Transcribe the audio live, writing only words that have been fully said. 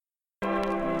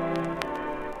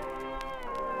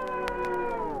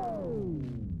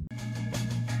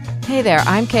Hey there,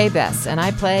 I'm Kay Bess, and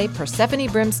I play Persephone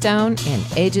Brimstone in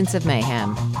Agents of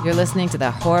Mayhem. You're listening to the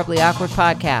Horribly Awkward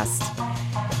Podcast.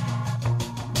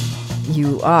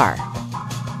 You are.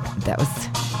 That was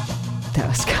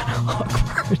kind of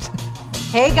awkward.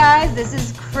 Hey guys, this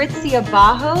is Kritzia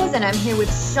Bajos, and I'm here with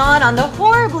Sean on the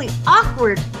Horribly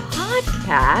Awkward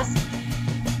Podcast.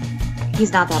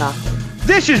 He's not that awkward.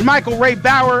 This is Michael Ray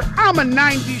Bauer. I'm a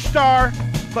 90s star,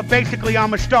 but basically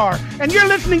I'm a star. And you're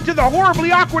listening to the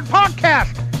Horribly Awkward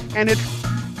Podcast. And it's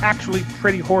actually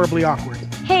pretty horribly awkward.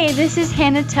 Hey, this is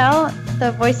Hannah Tell,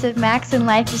 the voice of Max in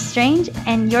Life is Strange,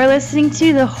 and you're listening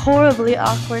to the Horribly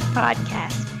Awkward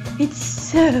Podcast. It's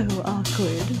so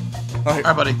awkward. Hi,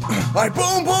 buddy. Hi,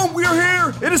 boom, boom, we are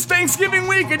here. It is Thanksgiving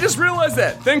week. I just realized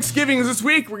that. Thanksgiving is this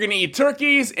week. We're going to eat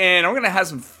turkeys, and we're going to have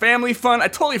some family fun. I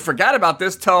totally forgot about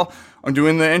this till I'm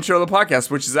doing the intro of the podcast,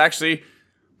 which is actually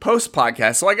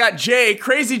post-podcast. So I got Jay,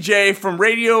 Crazy Jay from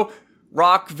Radio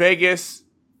Rock Vegas.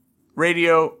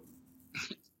 It's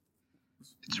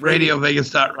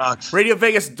RadioVegas.rocks.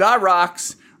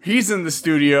 RadioVegas.rocks. He's in the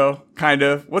studio, kind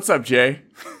of. What's up, Jay?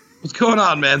 What's going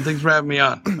on, man? Thanks for having me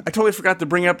on. I totally forgot to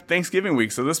bring up Thanksgiving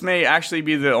week, so this may actually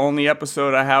be the only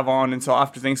episode I have on until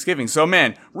after Thanksgiving. So,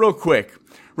 man, real quick,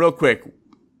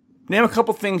 name a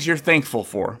couple things you're thankful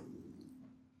for.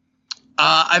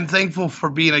 I'm thankful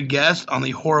for being a guest on the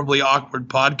Horribly Awkward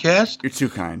Podcast. You're too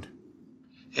kind.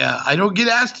 Yeah, I don't get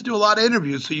asked to do a lot of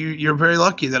interviews, so you're very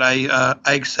lucky that I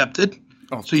accepted.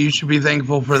 Oh. So you should be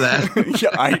thankful for that.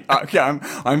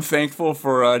 I'm thankful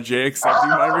for Jay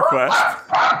accepting my request.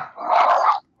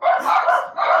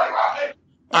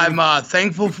 I'm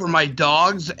thankful for my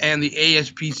dogs and the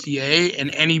ASPCA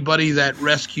and anybody that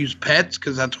rescues pets,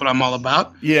 because that's what I'm all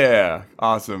about. Yeah,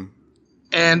 awesome.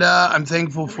 And I'm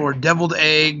thankful for deviled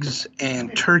eggs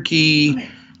and turkey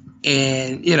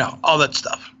and, all that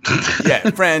stuff.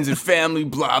 Yeah, friends and family,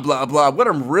 blah, blah, blah. What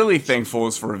I'm really thankful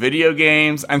is for video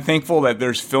games. I'm thankful that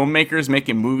there's filmmakers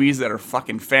making movies that are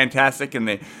fucking fantastic and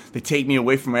they take me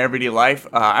away from my everyday life.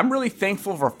 I'm really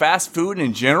thankful for fast food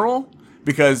in general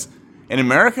because in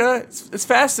America, it's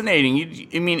fascinating.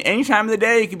 Any time of the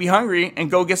day, you can be hungry and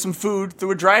go get some food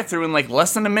through a drive-thru in like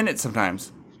less than a minute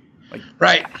sometimes.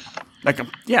 Right.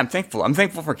 I'm thankful. I'm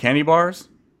thankful for candy bars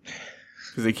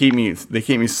because they keep me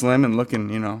slim and looking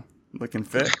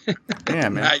fit. Yeah,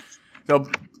 man. Nice. So,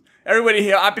 everybody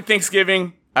here, happy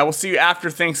Thanksgiving. I will see you after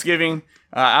Thanksgiving,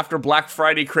 after Black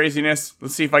Friday craziness.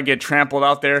 Let's see if I get trampled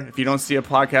out there. If you don't see a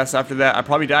podcast after that, I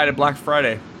probably died at Black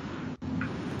Friday.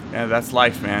 Yeah, that's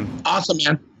life, man. Awesome,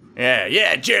 man.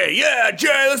 Yeah, Jay,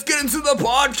 let's get into the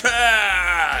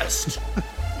podcast.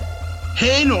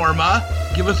 Hey, Norma,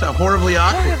 give us a Horribly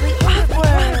Awkward.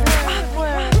 Horribly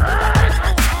awkward.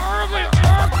 Horribly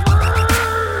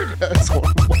awkward. That's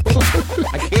horrible.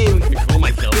 I can't even control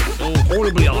myself. It's so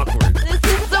horribly awkward. This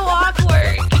is so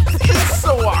awkward. It's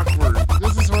so awkward.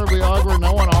 This is horribly awkward.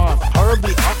 No one off.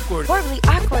 Horribly awkward. Horribly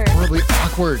awkward. Horribly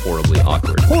awkward. Horribly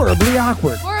awkward. Horribly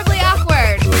awkward. Horribly awkward.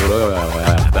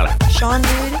 Sean,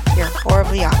 dude, you're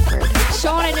horribly awkward.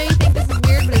 Sean, I know you think this is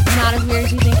weird, but it's not as weird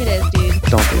as you think it is, dude.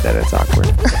 Don't do that. It's awkward.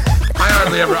 I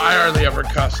hardly ever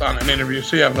cuss on an interview,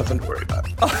 so you have nothing to worry about.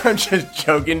 Oh, I'm just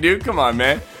joking, dude. Come on,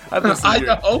 man. I've listened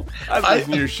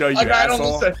to your show, you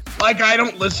asshole. I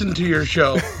don't listen to your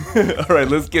show. All right,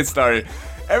 let's get started.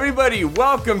 Everybody,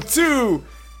 welcome to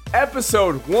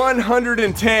episode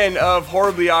 110 of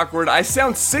Horribly Awkward. I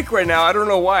sound sick right now. I don't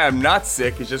know why I'm not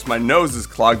sick. It's just my nose is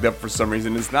clogged up for some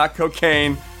reason. It's not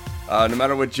cocaine, no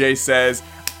matter what Jay says.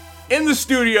 In the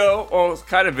studio, it's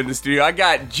kind of in the studio, I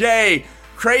got Jay,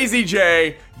 Crazy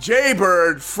Jay, Jay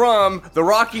Bird from the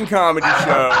Rocking Comedy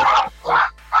Show.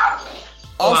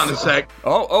 Hold on a sec.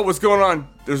 Oh, what's going on?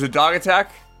 There's a dog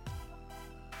attack?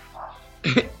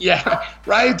 Yeah,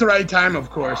 right at the right time, of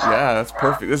course. Yeah, that's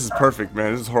perfect. This is perfect,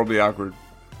 man. This is horribly awkward.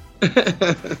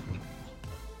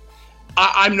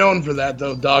 I'm known for that,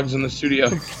 though, dogs in the studio.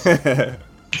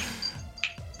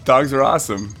 Dogs are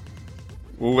awesome.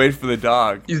 We'll wait for the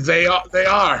dog. They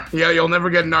are. Yeah, you'll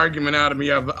never get an argument out of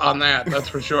me on that. That's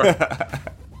for sure.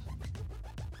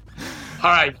 All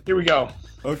right, here we go.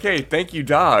 Okay, thank you,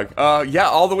 dog.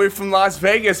 All the way from Las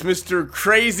Vegas, Mr.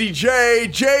 Crazy Jay,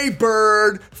 Jay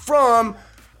Bird from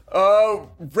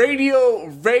Radio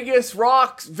Vegas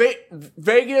Rocks,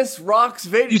 Vegas Rocks,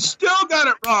 You still got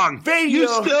it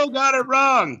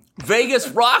wrong.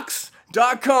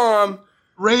 VegasRocks.com.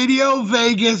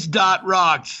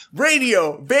 RadioVegas.rocks.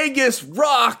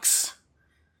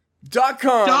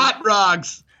 RadioVegasRocks.com.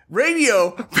 .rocks.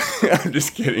 Radio. I'm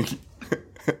just kidding.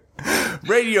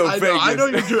 Radio Vegas. I know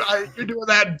you're doing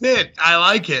that bit. I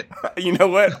like it. You know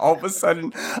what? All of a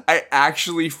sudden, I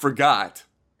actually forgot.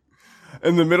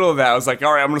 in the middle of that, I was like,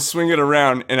 all right, I'm going to swing it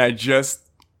around. And I just,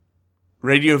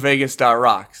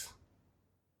 RadioVegas.rocks.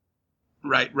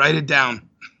 Right. Write it down.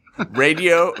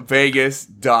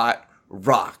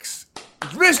 RadioVegas.rocks.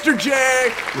 Mr.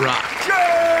 J. Rock.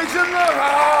 Jay's in the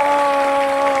house.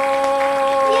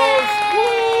 Yay!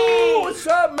 Woo! What's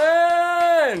up,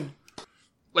 man?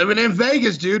 Living in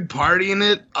Vegas, dude. Partying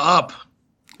it up.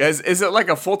 Is it like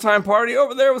a full-time party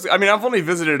over there? I mean, I've only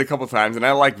visited a couple times, and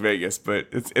I like Vegas, but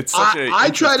it's such a I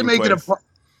try to make place.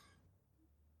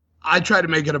 I try to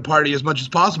make it a party as much as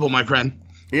possible, my friend.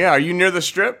 Yeah, are you near the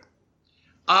Strip?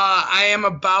 I am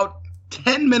about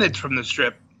 10 minutes from the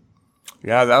Strip.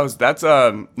 Yeah, that's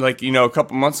like, you know, a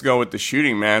couple months ago with the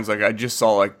shooting, man. It's like I just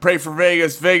saw like pray for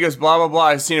Vegas, blah blah blah.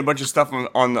 I've seen a bunch of stuff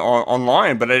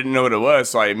online, but I didn't know what it was,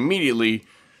 so I immediately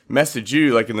messaged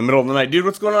you like in the middle of the night, dude,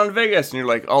 what's going on in Vegas? And you're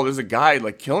like, oh, there's a guy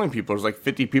like killing people. There's like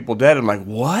 50 people dead. I'm like,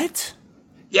 what?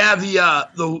 Yeah,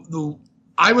 the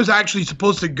I was actually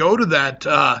supposed to go to that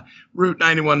Route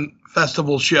 91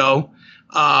 festival show,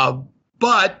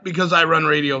 but because I run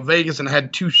Radio Vegas and I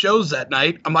had 2 shows that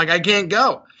night, I'm like, I can't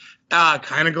go.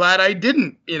 Kind of glad I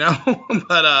didn't, you know.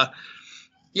 But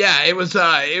yeah, it was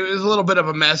a little bit of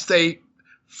a mess. They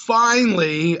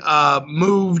finally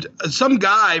moved. Some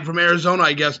guy from Arizona,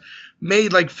 I guess,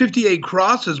 made like 58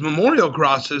 crosses, memorial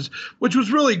crosses, which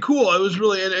was really cool. It was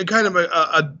really a kind of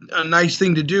a nice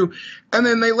thing to do. And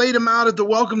then they laid them out at the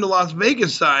Welcome to Las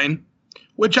Vegas sign,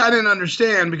 which I didn't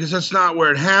understand because that's not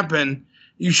where it happened.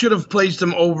 You should have placed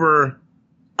them over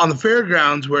on the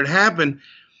fairgrounds where it happened,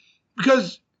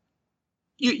 because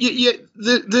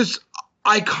this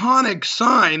iconic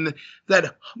sign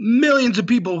that millions of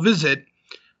people visit,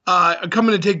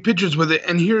 coming to take pictures with it,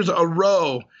 and here's a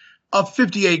row of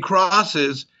 58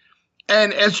 crosses.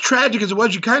 And as tragic as it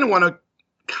was, you kind of want to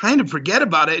kind of forget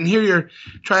about it. And here you're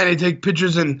trying to take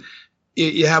pictures and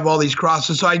you have all these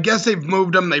crosses. So I guess they've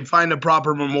moved them. They find a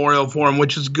proper memorial for them,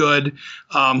 which is good.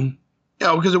 You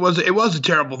know, because it was a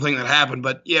terrible thing that happened.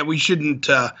 But yeah, we shouldn't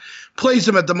place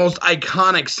them at the most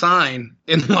iconic sign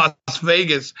in Las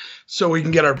Vegas so we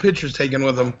can get our pictures taken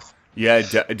with them. Yeah,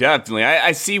 definitely.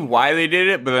 I see why they did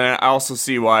it, but then I also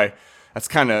see why that's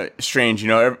kind of strange. You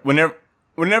know,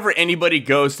 whenever anybody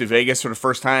goes to Vegas for the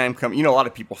first time, you know, a lot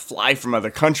of people fly from other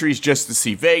countries just to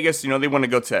see Vegas. You know, they want to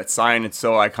go to that sign. It's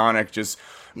so iconic. Just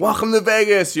welcome to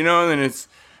Vegas, you know,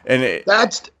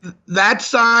 that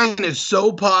sign is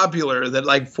so popular that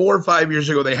like 4 or 5 years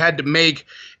ago, they had to make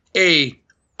a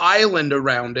island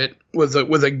around it with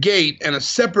a gate and a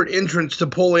separate entrance to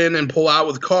pull in and pull out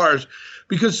with cars,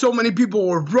 because so many people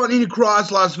were running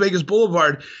across Las Vegas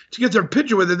Boulevard to get their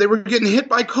picture with it. They were getting hit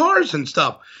by cars and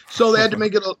stuff. So they had to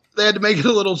make it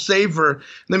a little safer.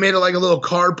 They made it like a little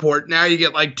carport. Now you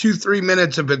get like 2-3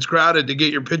 minutes if it's crowded to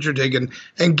get your picture taken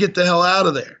and get the hell out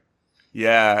of there.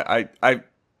 Yeah,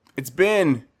 it's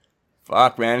been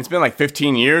like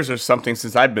 15 years or something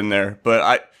since I've been there,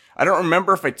 but I don't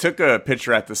remember if I took a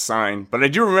picture at the sign, but I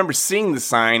do remember seeing the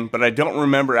sign, but I don't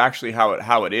remember actually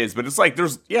how it is. But it's like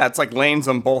it's like lanes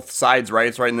on both sides, right?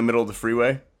 It's right in the middle of the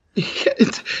freeway.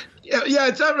 It's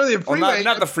not really a freeway. Well,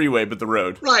 not the freeway, but the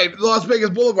road. Right, Las Vegas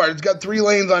Boulevard. It's got 3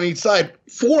 lanes on each side,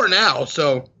 4 now.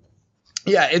 So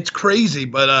yeah, it's crazy.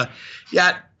 But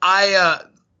yeah, I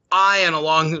and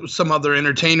along with some other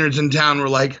entertainers in town were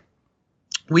like,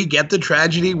 we get the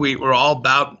tragedy. We're all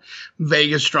about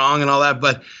Vegas strong and all that,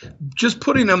 but just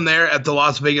putting them there at the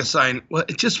Las Vegas sign, well,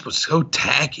 it just was so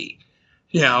tacky.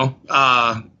 You know,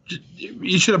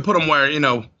 you should have put them where, you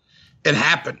know, it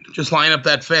happened. Just line up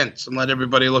that fence and let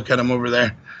everybody look at them over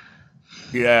there.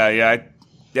 Yeah.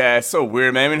 It's so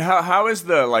weird, man. I mean, how is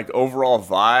the like overall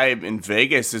vibe in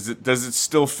Vegas? Does it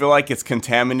still feel like it's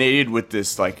contaminated with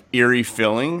this like eerie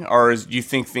feeling, or do you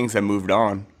think things have moved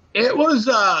on?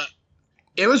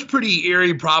 It was pretty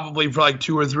eerie probably for like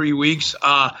 2 or 3 weeks.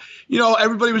 You know,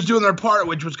 everybody was doing their part,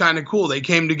 which was kind of cool. They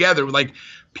came together. Like,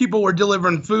 people were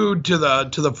delivering food to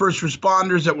the first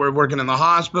responders that were working in the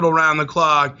hospital around the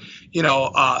clock. You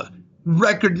know,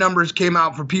 record numbers came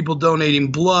out for people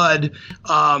donating blood.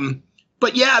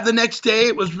 But yeah, the next day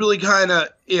it was really kind of,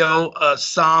 you know,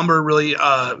 somber, really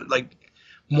like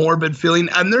morbid feeling.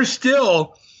 And there's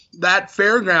still that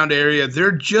fairground area.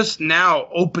 They're just now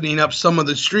opening up some of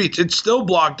the streets. It's still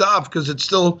blocked off because it's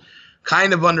still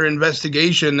kind of under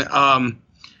investigation. And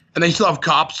they still have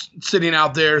cops sitting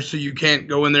out there, so you can't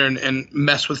go in there and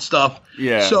mess with stuff.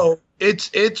 Yeah. So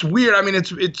it's weird. I mean,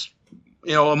 it's you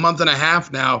know, a month and a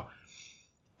half now.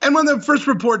 And when the first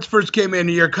reports first came in,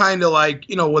 you're kind of like,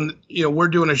 you know, when, you know, we're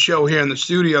doing a show here in the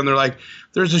studio and they're like,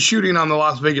 there's a shooting on the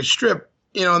Las Vegas Strip,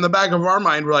 you know, in the back of our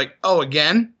mind, we're like, oh,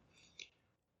 again?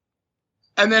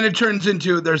 And then it turns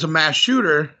into there's a mass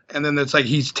shooter, and then it's like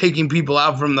he's taking people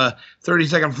out from the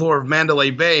 32nd floor of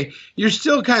Mandalay Bay. You're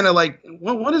still kind of like,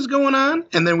 what is going on?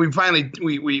 And then we finally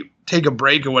we take a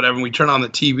break or whatever, and we turn on the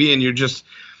TV, and you're just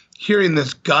hearing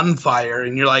this gunfire,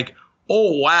 and you're like,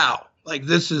 oh wow, like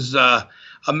this is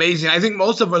amazing. I think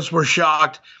most of us were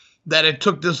shocked that it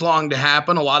took this long to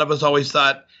happen. A lot of us always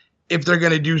thought if they're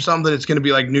going to do something, it's going to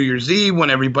be like New Year's Eve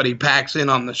when everybody packs in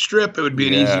on the strip. It would be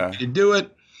an easy way to do it.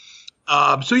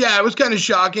 So yeah, it was kind of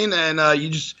shocking, and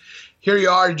here you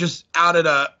are just out at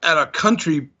a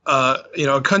country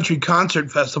a country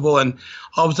concert festival, and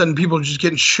all of a sudden people are just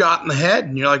getting shot in the head,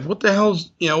 and you're like, what the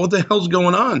hell's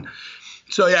going on?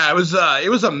 So yeah, it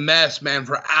was a mess, man,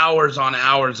 for hours on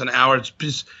hours and hours.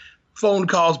 Just phone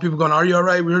calls, people going, "Are you all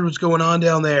right? We heard what's going on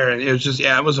down there," and it was just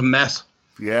it was a mess.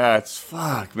 Yeah, it's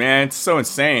fuck, man. It's so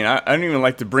insane. I don't even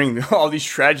like to bring all these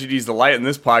tragedies to light in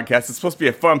this podcast. It's supposed to be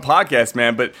a fun podcast,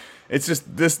 man, but it's just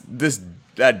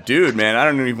that dude, man. I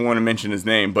don't even want to mention his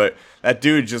name, but that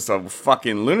dude just a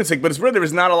fucking lunatic. But it's weird. There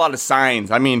was not a lot of signs.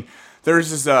 I mean, there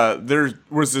was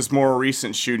this more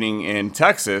recent shooting in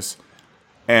Texas,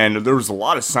 and there was a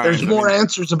lot of signs. There's more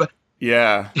answers about.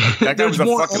 Yeah, that guy was a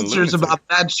more fucking answers lunatic. about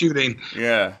that shooting.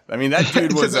 Yeah, I mean that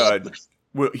dude was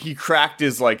he cracked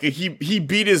his he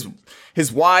beat his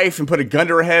wife and put a gun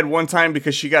to her head one time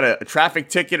because she got a traffic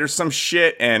ticket or some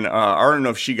shit, and I don't know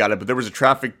if she got it, but there was a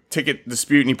traffic ticket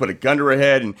dispute, and he put a gun to her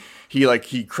head, and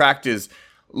he cracked his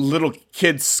little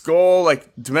kid's skull,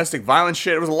 like domestic violence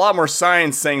shit. There was a lot more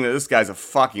signs saying that this guy's a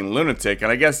fucking lunatic,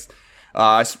 and I guess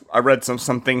I read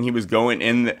something he was going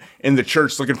in the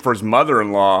church looking for his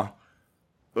mother-in-law.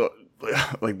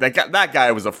 Like that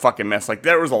guy was a fucking mess. Like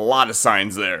there was a lot of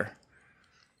signs there.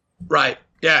 Right.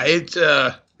 Yeah. It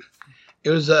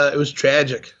was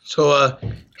tragic. So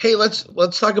hey, let's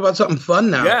talk about something fun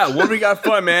now. Yeah. What we got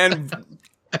fun, man?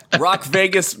 Rock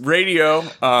Vegas Radio.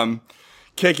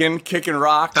 Kicking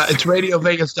rocks. It's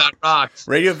RadioVegas.rocks.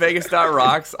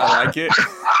 RadioVegas.rocks. I like it.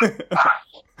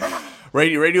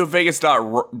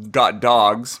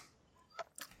 RadioVegas.dogs.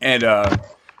 And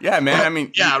yeah, man. I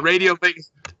mean, yeah,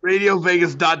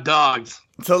 RadioVegas.dogs.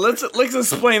 So let's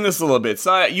explain this a little bit.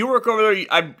 So you work over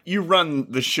there. You run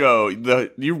the show.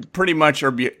 You pretty much are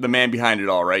the man behind it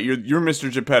all, right? You're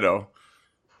Mr. Geppetto.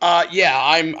 Yeah,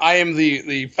 I am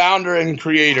the founder and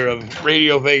creator of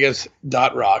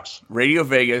RadioVegas.rocks.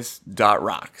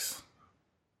 RadioVegas.rocks. Is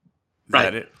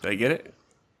that it? Did I get it?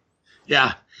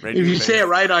 Yeah. Radio if you Vegas. Say it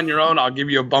right on your own, I'll give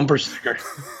you a bumper sticker.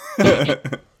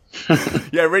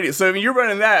 Yeah, radio. So I mean, you're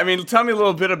running that. I mean, tell me a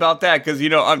little bit about that, because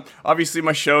obviously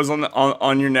my show's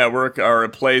on your network, or it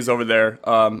plays over there.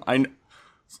 I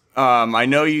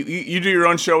know you do your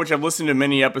own show, which I've listened to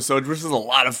many episodes, which is a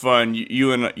lot of fun.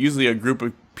 You and usually a group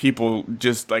of people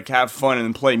just like have fun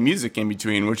and play music in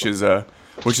between, which is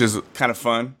kind of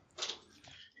fun.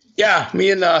 Yeah,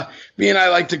 me and I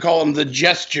like to call them the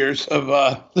gestures of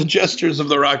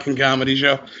the Rock and Comedy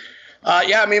Show.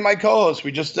 Yeah, me and my co-host,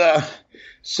 we just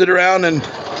sit around and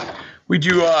we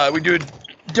do a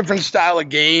different style of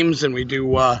games, and we do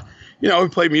we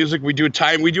play music. We do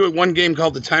one game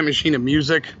called the Time Machine of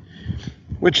Music,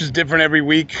 which is different every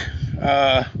week,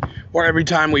 or every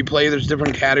time we play. There's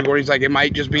different categories. Like it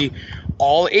might just be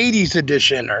all 80s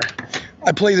edition, or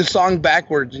I play the song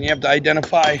backwards, and you have to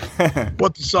identify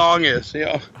what the song is.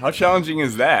 How challenging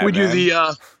is that? We do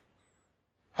the.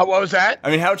 What was that?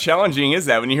 I mean, how challenging is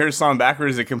that? When you hear a song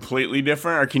backwards, is it completely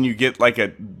different, or can you get like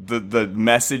the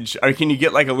message, or can you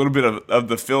get like a little bit of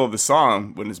the feel of the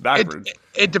song when it's backwards?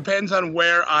 It depends on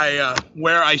where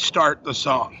I start the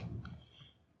song.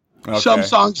 Okay. Some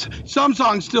songs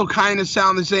still kind of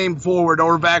sound the same forward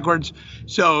or backwards.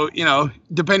 So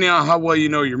depending on how well you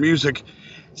know your music.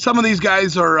 Some of these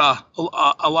guys are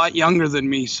a lot younger than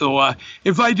me, so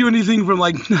if I do anything from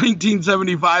like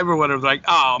 1975 or whatever, like,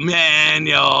 oh man,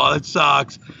 that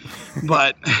sucks.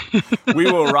 But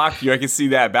We Will Rock You, I can see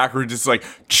that backwards, just like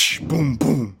boom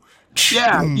boom.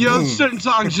 Yeah, boom, boom. Certain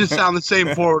songs just sound the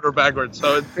same forward or backwards,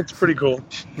 so it's pretty cool.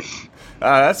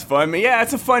 That's fun. Yeah,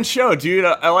 it's a fun show, dude.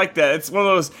 I like that. It's one of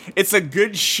those. It's a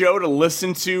good show to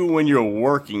listen to when you're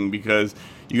working, because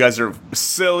you guys are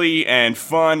silly and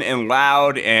fun and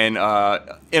loud and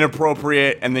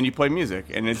inappropriate, and then you play music,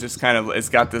 and it's just it's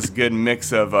got this good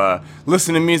mix of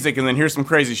listen to music and then here's some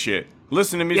crazy shit.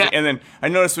 Listen to music, and then I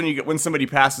noticed when somebody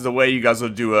passes away, you guys will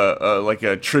do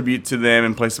a tribute to them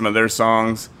and play some of their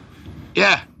songs.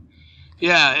 Yeah,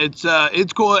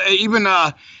 it's cool. Even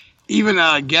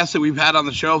guests that we've had on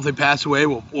the show, if they pass away,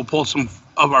 we'll pull some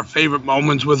of our favorite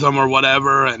moments with them or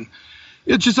whatever, and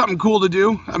it's just something cool to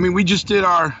do. I mean, we just did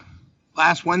our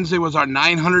last Wednesday was our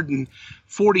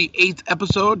 948th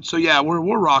episode. So yeah,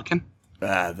 we're rocking.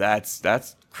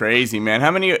 That's crazy, man.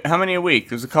 How many a week?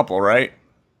 There's a couple, right?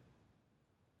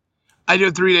 I do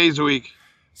it 3 days a week.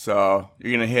 So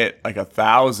you're gonna hit like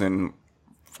 1,000,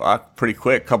 pretty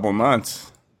quick, couple of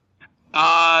months.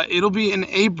 It'll be in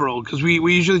April because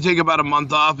we usually take about a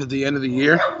month off at the end of the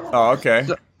year. Oh, okay.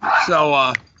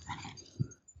 So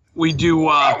we do.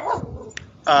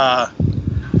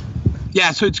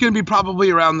 Yeah, so it's gonna be probably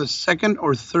around the second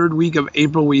or third week of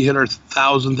April we hit our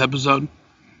 1,000th episode.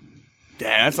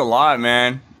 Damn, that's a lot,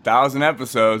 man. 1,000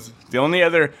 episodes. The only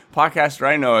other podcaster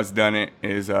I know has done it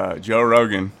is Joe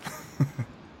Rogan.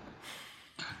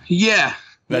 Yeah,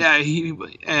 we're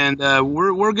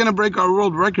gonna break our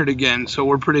world record again, so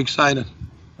we're pretty excited.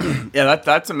 Yeah,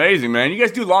 that's amazing, man. You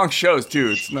guys do long shows too.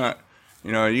 It's not,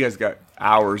 you guys got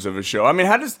hours of a show. I mean,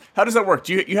 how does that work?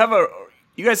 Do you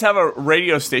guys have a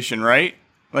radio station, right?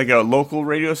 Like a local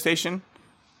radio station?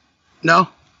 No,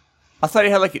 I thought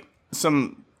you had like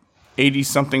some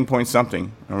 80-something point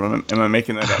something. Am I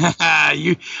making that up?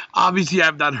 You obviously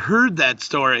have not heard that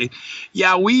story.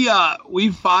 Yeah, we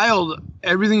filed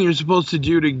everything you're supposed to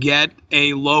do to get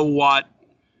a low watt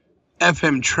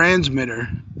FM transmitter,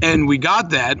 and we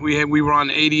got that. We were on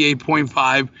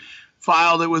 88.5.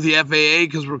 Filed it with the FAA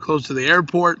because we're close to the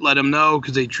airport. Let them know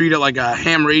because they treat it like a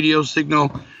ham radio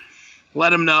signal.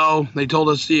 Let them know. They told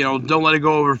us, don't let it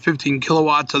go over 15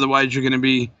 kilowatts, otherwise you're going to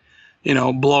be,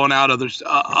 blowing out other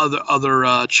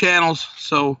channels.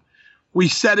 So we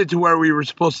set it to where we were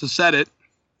supposed to set it,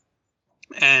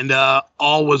 and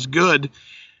all was good.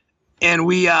 And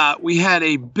we had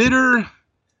a bitter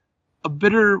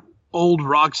old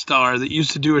rock star that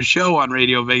used to do a show on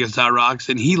Radio Vegas.rocks,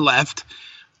 and he left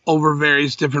over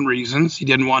various different reasons. He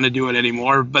didn't want to do it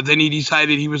anymore, but then he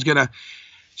decided he was going to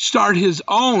start his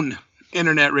own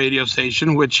internet radio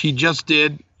station, which he just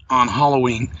did on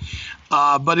Halloween.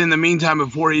 But in the meantime,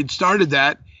 before he'd started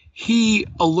that, he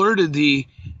alerted the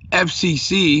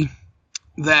FCC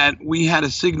that we had a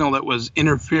signal that was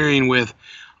interfering with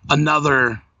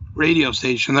another radio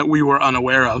station that we were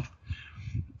unaware of.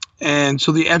 And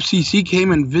so the FCC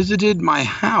came and visited my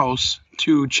house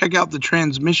to check out the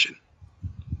transmission.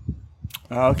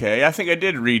 Okay, I think I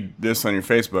did read this on your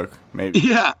Facebook, maybe.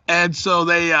 Yeah, and so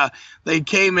they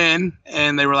came in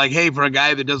and they were like, "Hey, for a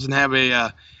guy that doesn't have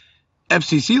a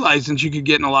FCC license, you could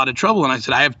get in a lot of trouble." And I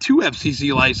said, "I have 2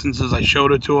 FCC licenses." I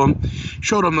showed it to him,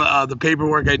 showed him the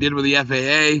paperwork I did with the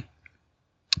FAA,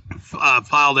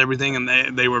 filed everything,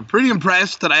 and they were pretty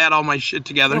impressed that I had all my shit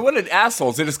together. Well, what did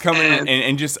assholes? They just come in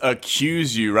and just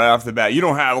accuse you right off the bat. You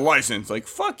don't have a license. Like,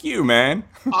 fuck you, man.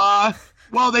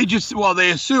 Well, they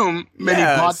assume many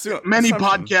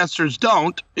podcasters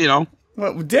don't,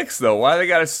 Well, dicks though. Why they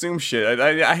gotta assume shit?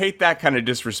 I hate that kind of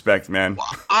disrespect, man.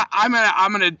 I'm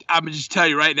gonna just tell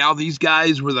you right now, these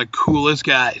guys were the coolest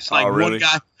guys. Like, really?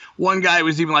 One guy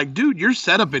was even like, "Dude, your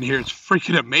setup in here is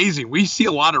freaking amazing. We see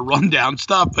a lot of rundown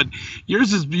stuff, but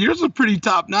yours is pretty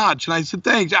top notch." And I said,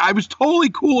 "Thanks." I was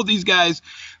totally cool with these guys.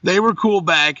 They were cool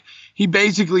back. He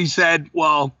basically said,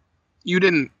 "Well, you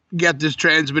didn't get this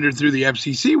transmitter through the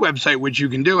FCC website, which you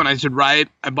can do." And I said, "Right,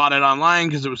 I bought it online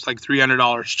because it was like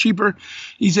 $300 cheaper."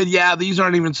 He said, "Yeah, these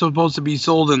aren't even supposed to be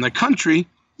sold in the country.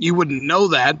 You wouldn't know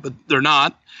that, but they're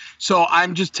not. So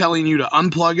I'm just telling you to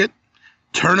unplug it,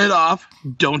 turn it off,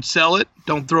 don't sell it,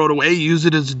 don't throw it away, use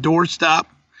it as a doorstop.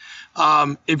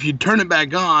 If you turn it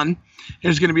back on,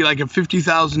 there's going to be like a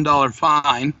 $50,000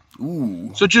 fine.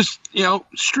 Ooh. So just,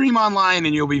 stream online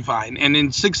and you'll be fine. And in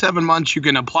 6-7 months, you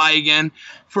can apply again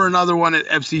for another one at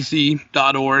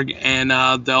fcc.org, and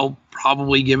they'll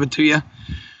probably give it to you."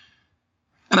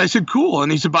 And I said, "Cool."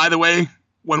 And he said, "By the way,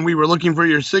 when we were looking for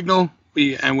your signal,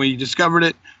 we discovered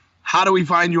it. How do we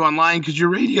find you online? Because your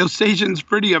radio station's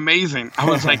pretty amazing." I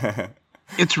was like,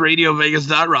 "It's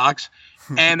RadioVegas.rocks."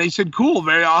 And they said, "Cool,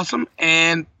 very awesome."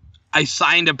 And I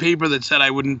signed a paper that said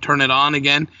I wouldn't turn it on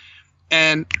again.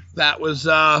 And that was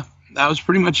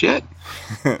pretty much it.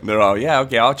 They're all, "Yeah,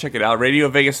 okay, I'll check it out."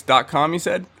 RadioVegas.com, you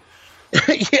said?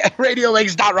 Yeah,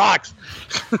 RadioVegas.rocks.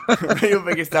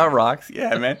 RadioVegas.rocks.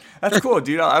 Yeah, man. That's cool,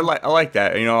 dude. I like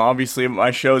that. Obviously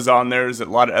my show's on there. There's a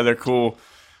lot of other cool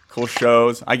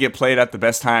shows. I get played at the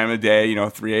best time of the day,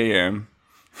 3 a.m.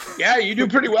 Yeah, you do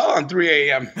pretty well on 3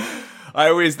 a.m.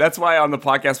 That's why on the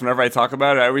podcast, whenever I talk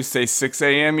about it, I always say 6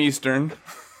 a.m. Eastern.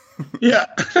 Yeah.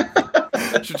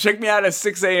 Should check me out at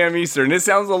 6 a.m. Eastern. This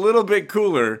sounds a little bit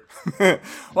cooler.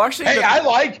 Well, actually, hey, I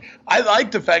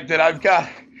like the fact that I've got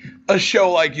a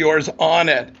show like yours on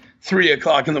at 3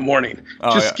 o'clock in the morning.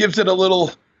 Gives it a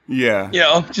little Yeah. You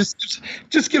know, just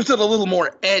gives it a little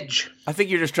more edge. I think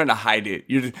you're just trying to hide it.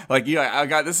 You're just, like,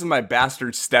 this is my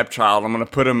bastard stepchild. I'm gonna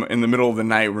put him in the middle of the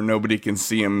night where nobody can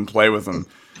see him and play with him.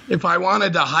 If I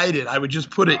wanted to hide it, I would just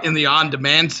put it in the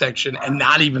on-demand section and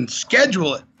not even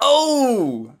schedule it.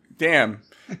 Oh, damn!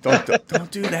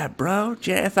 Don't do that, bro.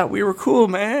 Jay, I thought we were cool,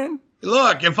 man.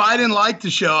 Look, if I didn't like the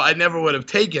show, I never would have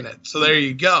taken it. So there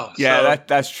you go. Yeah,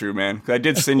 that's true, man. 'Cause I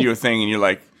did send you a thing, and you're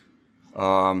like,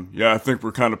 yeah, I think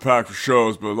we're kind of packed for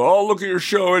shows, but I'll look at your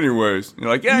show anyways. And you're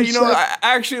like, yeah, I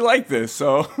actually like this,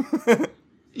 so.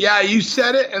 Yeah, you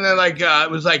said it, and then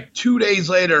it was like 2 days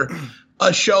later,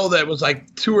 a show that was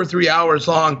like 2 or 3 hours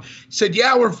long said,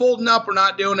 yeah, we're folding up. We're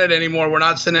not doing it anymore. We're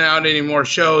not sending out any more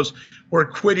shows. We're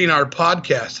quitting our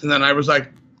podcast. And then I was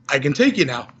like, I can take you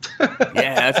now.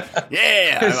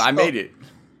 I made it.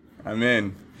 I'm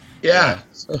in. Yeah.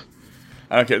 So,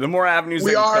 okay, the more avenues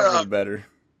that cover, the better.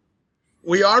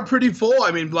 We are pretty full.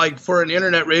 I mean, like for an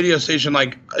internet radio station,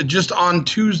 like just on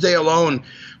Tuesday alone,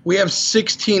 we have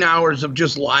 16 hours of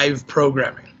just live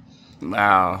programming.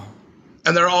 Wow.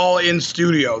 And they're all in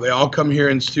studio. They all come here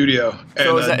in studio.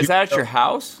 So is that at your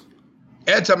house?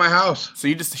 Yeah, it's at my house. So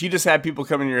you just had people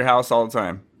come into your house all the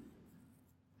time?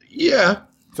 Yeah.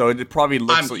 So it probably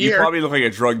looks like you probably look like a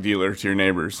drug dealer to your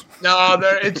neighbors. No,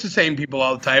 it's the same people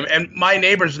all the time. And my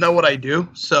neighbors know what I do.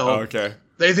 So okay.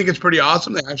 They think it's pretty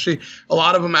awesome. A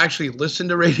lot of them actually listen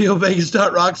to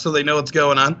RadioVegas.rock, so they know what's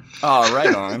going on. Oh,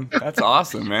 right on. That's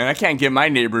awesome, man. I can't get my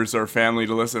neighbors or family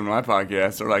to listen to my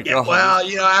podcast. They're like, yeah,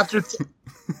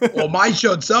 well, my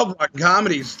show itself, Rock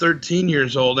Comedy, is 13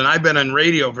 years old, and I've been on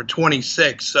radio for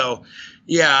 26. So,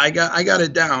 yeah, I got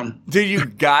it down. Dude, you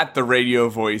got the radio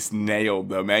voice nailed,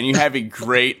 though, man. You have a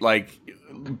great,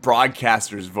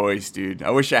 broadcaster's voice, dude.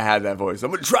 I wish I had that voice. I'm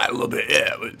going to try a little bit.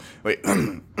 Yeah, wait.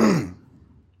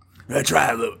 I try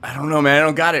a little. I don't know, man. I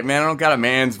don't got it, man. I don't got a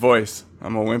man's voice.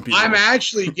 I'm a wimpy. I'm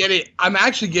actually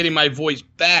getting my voice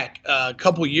back. A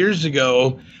couple years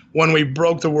ago, when we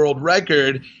broke the world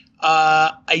record,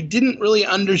 I didn't really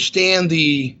understand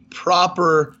the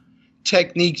proper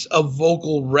techniques of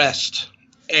vocal rest,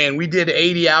 and we did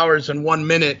 80 hours in 1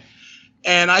 minute,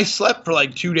 and I slept for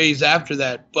like 2 days after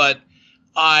that. But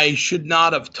I should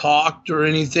not have talked or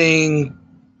anything,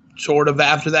 sort of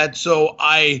after that. So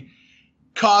I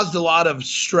caused a lot of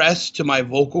stress to my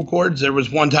vocal cords. There was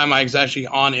one time I was actually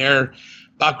on air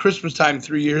about Christmas time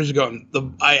 3 years ago, and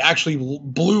I actually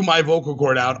blew my vocal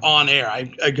cord out on air.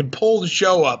 I could pull the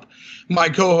show up. My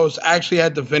co-host actually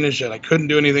had to finish it. I couldn't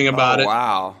do anything about it.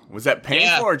 Wow. Was that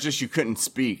painful or just you couldn't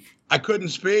speak? I couldn't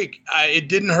speak. It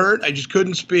didn't hurt. I just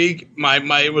couldn't speak.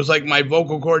 It was like my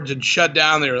vocal cords had shut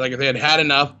down. They were like, they had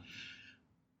enough.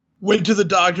 Went to the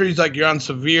doctor. He's like, you're on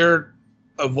severe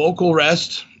vocal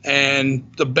rest. And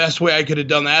the best way I could have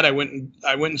done that, I went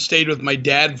and stayed with my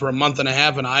dad for a month and a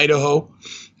half in Idaho.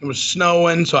 It was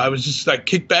snowing, so I was just like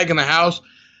kicked back in the house.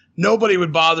 Nobody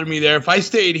would bother me there. If I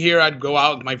stayed here, I'd go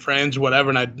out with my friends or whatever,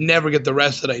 and I'd never get the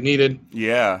rest that I needed.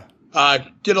 Yeah.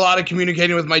 Did a lot of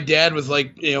communicating with my dad with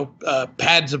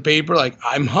pads of paper, like,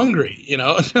 I'm hungry,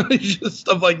 just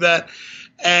stuff like that.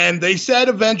 And they said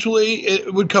eventually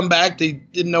it would come back. They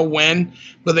didn't know when,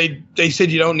 but they said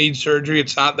you don't need surgery.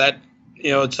 It's not that.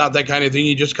 It's not that kind of thing.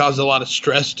 You just caused a lot of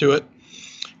stress to it.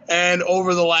 And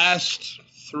over the last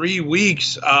 3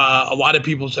 weeks, a lot of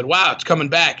people said, wow, it's coming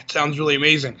back. It sounds really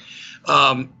amazing.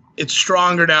 It's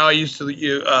stronger now. I used to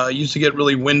get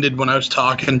really winded when I was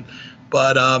talking.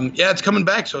 But, it's coming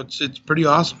back, so it's pretty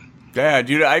awesome. Yeah,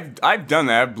 dude, I've done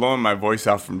that. I've blown my voice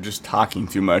out from just talking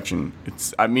too much. And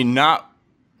it's,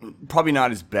 probably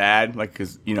not as bad,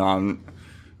 because,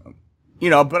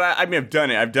 but I've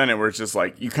done it. I've done it where it's just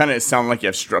like, you kind of sound like you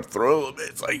have strep throat a little bit.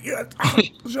 It's like, yeah,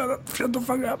 shut the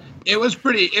fuck up. It was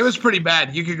pretty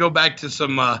bad. You could go back to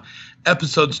some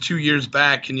episodes 2 years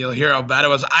back and you'll hear how bad it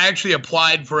was. I actually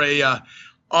applied for a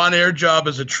on-air job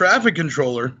as a traffic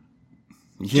controller.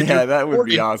 Yeah, that would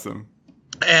be awesome.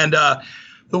 And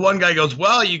the one guy goes,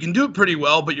 well, you can do it pretty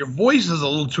well, but your voice is a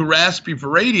little too raspy for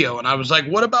radio. And I was like,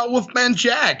 what about Wolfman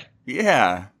Jack?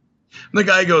 Yeah. And the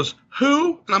guy goes,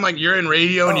 who? And I'm like, you're in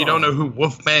radio and you don't know who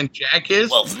Wolfman Jack is?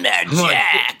 Wolfman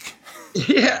Jack.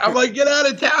 Yeah, I'm like, get out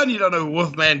of town. You don't know who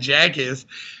Wolfman Jack is.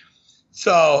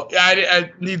 So,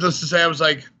 I needless to say, I was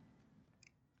like,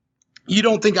 you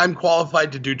don't think I'm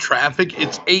qualified to do traffic?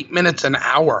 It's 8 minutes an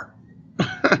hour.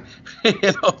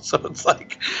 So it's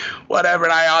like, whatever.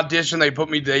 And I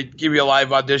auditioned. They give you a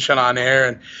live audition on air.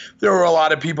 And there were a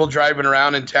lot of people driving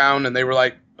around in town, and they were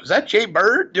like, was that Jay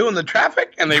Bird doing the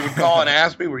traffic? And they would call and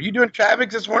ask me, were you doing traffic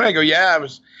this morning? I go, yeah, I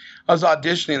was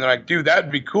auditioning. They're like, dude, that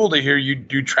would be cool to hear you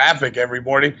do traffic every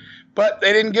morning. But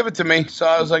they didn't give it to me, so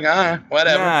I was like,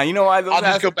 whatever. Nah, you know why? I'll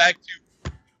just go back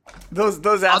to those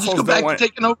assholes. I'll just go back to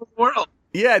taking over the world.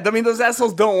 Yeah, I mean, those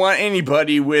assholes don't want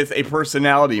anybody with a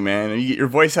personality, man. Your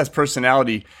voice has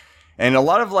personality. And a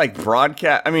lot of like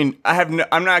broadcast, I mean,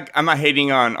 I'm not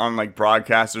hating on like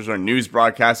broadcasters or news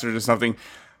broadcasters or something,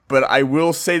 but I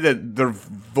will say that their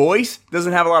voice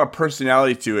doesn't have a lot of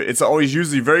personality to it. It's always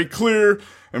usually very clear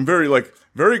and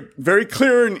very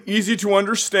clear and easy to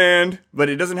understand, but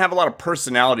it doesn't have a lot of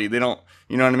personality. They don't,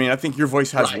 you know what I mean? I think your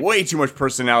voice has way too much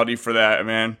personality for that,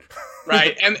 man.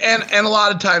 Right. And a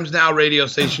lot of times now radio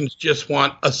stations just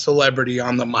want a celebrity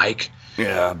on the mic.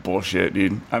 Yeah, bullshit,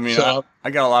 dude. I mean, so,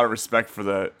 I got a lot of respect for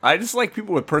that. I just like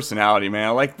people with personality, man. I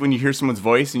like when you hear someone's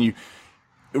voice and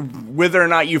whether or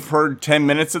not you've heard 10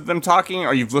 minutes of them talking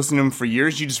or you've listened to them for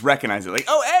years, you just recognize it. Like,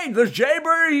 oh, hey, there's Jay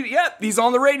Bird. Yep, he's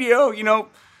on the radio, you know.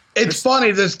 It's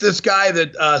funny, this guy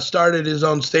that started his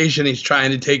own station, he's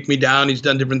trying to take me down. He's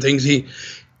done different things.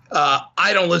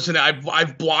 I don't listen to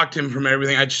I've blocked him from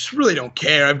everything. I just really don't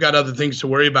care. I've got other things to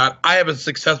worry about. I have a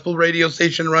successful radio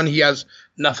station run. He has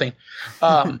nothing.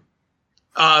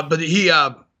 But he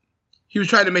was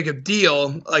trying to make a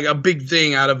deal, like a big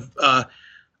thing out of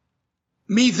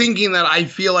me thinking that I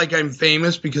feel like I'm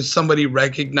famous because somebody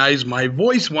recognized my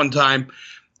voice one time.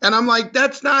 And I'm like,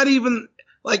 that's not even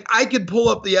like, I could pull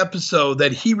up the episode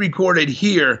that he recorded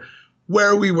here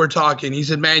where we were talking. He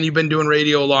said, man, you've been doing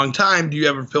radio a long time. Do you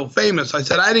ever feel famous? I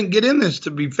said, I didn't get in this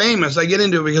to be famous. I get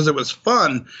into it because it was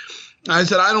fun. I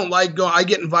said, I don't like I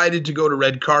get invited to go to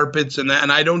red carpets and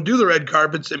I don't do the red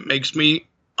carpets. It makes me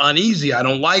uneasy. I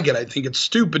don't like it. I think it's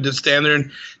stupid to stand there and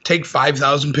take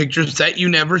 5,000 pictures that you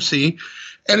never see.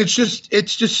 And it's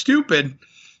just stupid.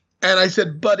 And I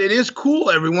said, but it is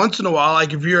cool every once in a while.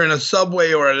 Like if you're in a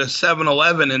Subway or at a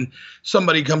 7-Eleven and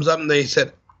somebody comes up and they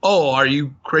said, oh, are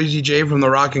you Crazy Jay from the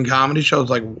Rock and Comedy Show? I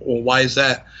was like, well, why is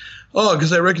that? Oh,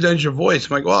 because I recognize your voice.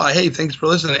 I'm like, well, hey, thanks for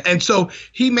listening. And so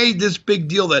he made this big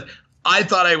deal that I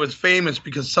thought I was famous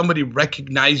because somebody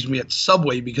recognized me at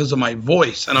Subway because of my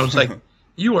voice. And I was like,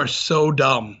 you are so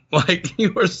dumb. Like,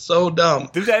 you are so dumb.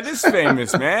 Dude, that is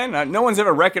famous, man. No one's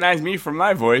ever recognized me from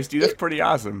my voice. Dude, that's pretty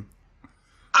awesome.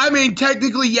 I mean,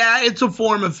 technically, yeah, it's a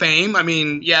form of fame. I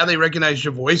mean, yeah, they recognize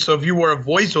your voice. So if you were a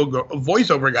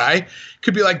voiceover guy, it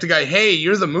could be like the guy, hey,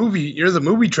 you're the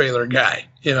movie trailer guy.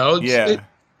 You know,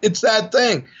 it's that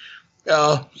thing.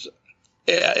 Yeah,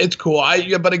 it's cool.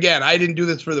 But again, I didn't do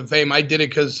this for the fame. I did it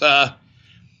because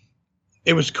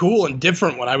it was cool and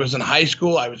different. When I was in high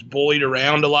school, I was bullied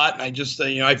around a lot, and I just,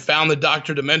 I found the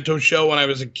Dr. Demento show when I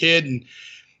was a kid, and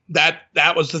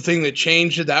that was the thing that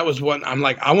changed it. That was what I'm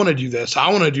like, I want to do this.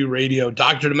 I want to do radio.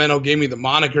 Dr. Demento gave me the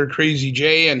moniker Crazy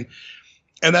Jay, and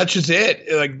that's just it.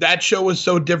 Like, that show was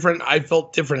so different. I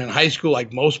felt different in high school,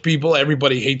 like most people.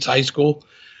 Everybody hates high school,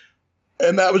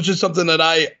 and that was just something that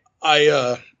I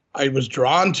was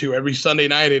drawn to. Every Sunday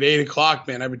night at 8:00,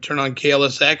 man, I would turn on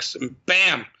KLSX, and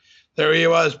bam, there he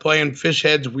was playing Fish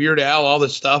Heads, Weird Al, all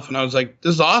this stuff, and I was like,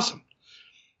 this is awesome.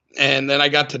 And then I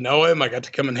got to know him. I got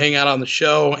to come and hang out on the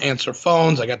show, answer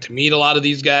phones. I got to meet a lot of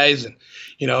these guys. And,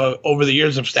 over the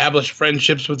years, established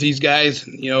friendships with these guys,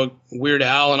 and, Weird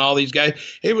Al and all these guys.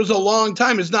 It was a long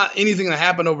time. It's not anything that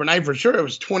happened overnight for sure. It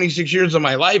was 26 years of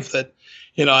my life that,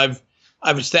 I've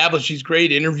established these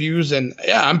great interviews. And,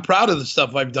 yeah, I'm proud of the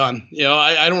stuff I've done.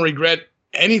 I don't regret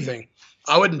anything.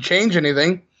 I wouldn't change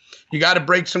anything. You got to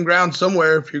break some ground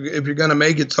somewhere if you're going to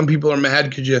make it. Some people are mad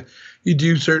because you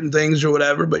do certain things or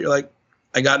whatever, but you're like,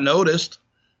 I got noticed.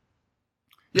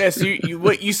 Yes, you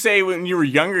what you say when you were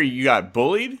younger, you got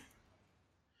bullied?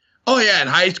 Oh yeah, in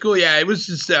high school, yeah, it was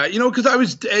just because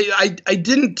I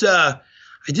didn't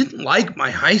like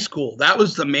my high school. That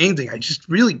was the main thing. I just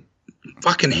really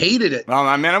fucking hated it.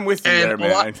 Well, man, I'm with you there,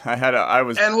 man. I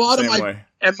was and a lot the of same my way.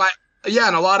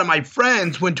 and a lot of my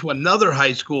friends went to another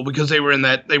high school because they were in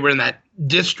that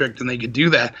district and they could do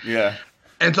that. Yeah.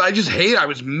 And so I just hate it. I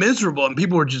was miserable, and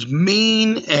people were just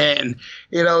mean. And,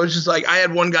 it was just like, I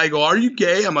had one guy go, are you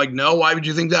gay? I'm like, no, why would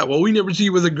you think that? Well, we never see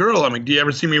you with a girl. I'm like, do you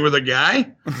ever see me with a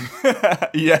guy?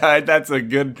 Yeah, that's a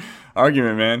good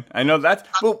argument, man. I know that's,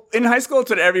 well, in high school, it's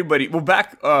what everybody, well,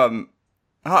 back, how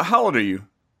old are you?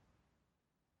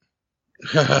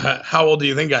 How old do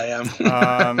you think I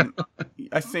am?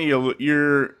 I think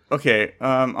you're, okay,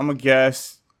 I'm going to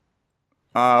guess,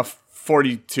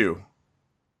 42.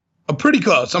 Pretty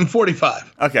close. I'm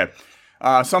 45. Okay.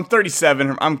 So I'm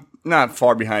 37. I'm not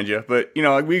far behind you, but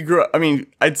we grew up,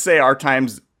 I'd say our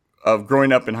times of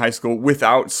growing up in high school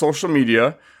without social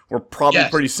media, were probably Yes.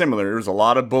 pretty similar. There was a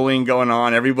lot of bullying going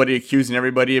on, everybody accusing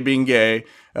everybody of being gay.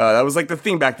 That was like the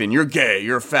thing back then. You're gay,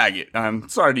 you're a faggot. I'm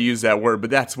sorry to use that word, but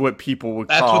that's what people would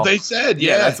call. That's what they said.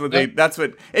 Yeah, that's what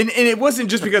and it wasn't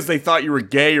just because they thought you were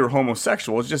gay or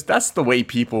homosexual. It's just that's the way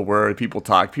people were. People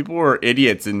talked. People were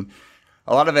idiots, and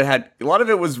a lot of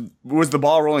it was the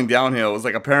ball rolling downhill. It was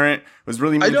like a parent was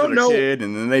really mean to their kid,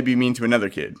 and then they'd be mean to another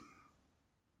kid.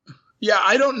 Yeah,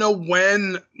 I don't know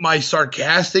when my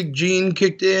sarcastic gene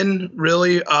kicked in,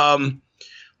 really.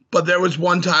 But there was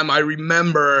one time I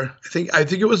remember. I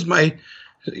think it was my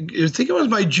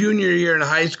junior year in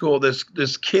high school. This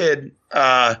kid.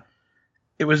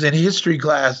 It was in history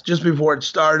class just before it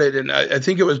started, and I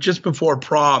think it was just before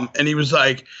prom. And he was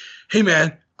like, "Hey,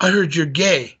 man, I heard you're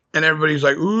gay." And everybody's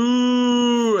like,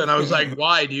 "Ooh!" And I was like,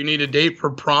 "Why? Do you need a date for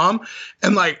prom?"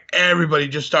 And like everybody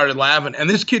just started laughing. And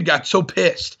this kid got so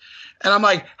pissed. And I'm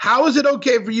like, "How is it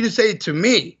okay for you to say it to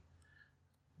me,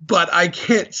 but I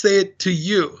can't say it to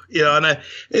you?"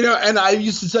 And I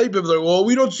used to say to people, like, "Well,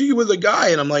 we don't see you with a guy."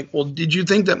 And I'm like, "Well, did you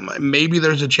think that maybe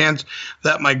there's a chance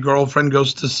that my girlfriend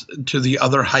goes to the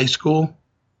other high school?"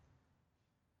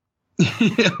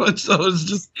 So it's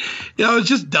just, it's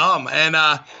just dumb. And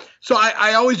so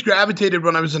I always gravitated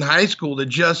when I was in high school to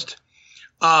just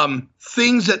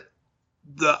things that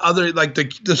the other, like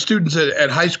the students at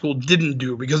high school didn't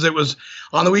do, because it was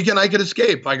on the weekend I could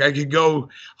escape. Like I could go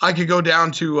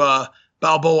down to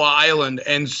Balboa Island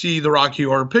and see the Rocky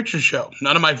Horror Picture Show.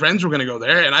 None of my friends were going to go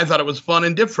there, and I thought it was fun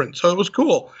and different, so it was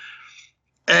cool.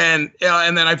 And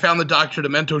then I found the Dr.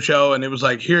 Demento show, and it was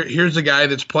like, here's a guy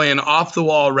that's playing off the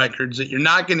wall records that you're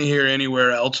not going to hear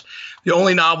anywhere else. The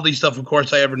only novelty stuff, of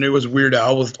course, I ever knew was Weird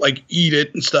Al with like Eat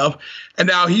It and stuff. And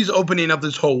now he's opening up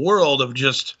this whole world of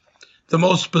just the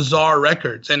most bizarre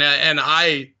records. And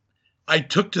I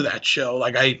took to that show.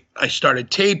 Like I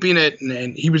started taping it,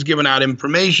 and he was giving out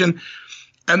information.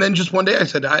 And then just one day I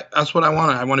said, that's what I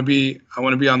want. I want to be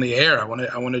on the air. I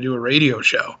want to do a radio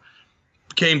show.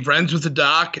 Became friends with the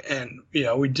doc, and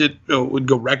we'd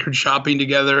go record shopping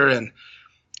together, and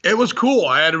it was cool.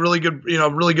 I had a really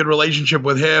good relationship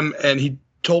with him, and he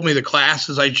told me the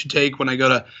classes I should take when I go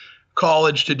to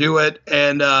college to do it.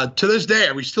 And to this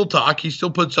day, we still talk. He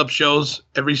still puts up shows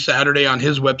every Saturday on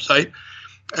his website,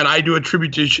 and I do a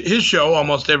tribute to his show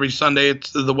almost every Sunday.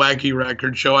 It's the Wacky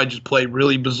Record Show. I just play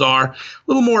really bizarre, a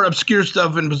little more obscure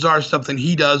stuff and bizarre stuff than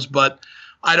he does, but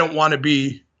I don't want to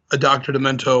be a Dr.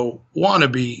 Demento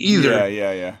wannabe either.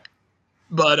 Yeah.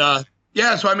 But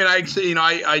so I mean, I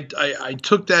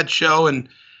took that show, and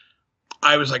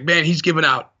I was like, man, he's giving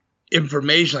out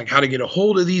information, like how to get a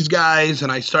hold of these guys.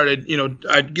 And I started,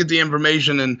 I'd get the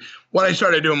information, and when I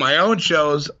started doing my own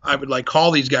shows, I would like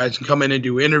call these guys and come in and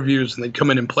do interviews, and they'd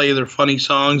come in and play their funny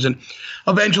songs. And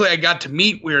eventually I got to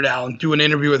meet Weird Al and do an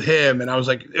interview with him, and I was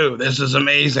like, "Ooh, this is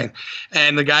amazing."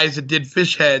 And the guys that did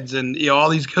Fish Heads and all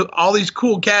these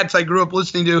cool cats I grew up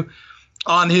listening to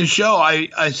on his show, I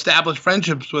established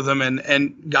friendships with them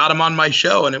and got them on my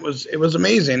show, and it was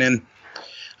amazing. And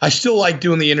I still like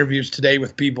doing the interviews today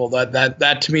with people.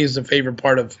 That to me is the favorite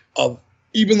part of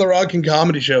even the Rock and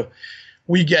Comedy Show.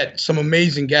 We get some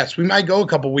amazing guests. We might go a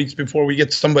couple weeks before we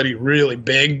get somebody really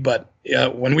big, but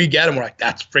when we get them, we're like,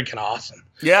 that's freaking awesome.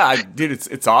 Yeah, dude,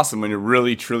 it's awesome when you're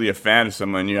really truly a fan of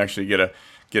someone. You actually get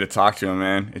to talk to them,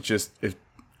 man. It's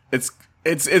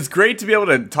great to be able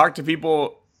to talk to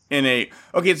people so they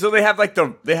have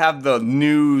the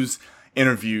news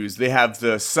interviews, they have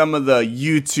some of the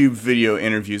YouTube video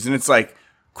interviews, and it's like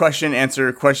question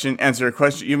answer question. I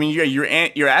mean,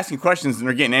 you're asking questions and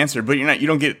they're getting answered, but you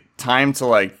don't get time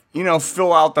to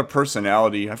fill out the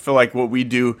personality. I feel like what we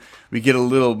do, we get a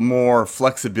little more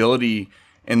flexibility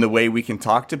in the way we can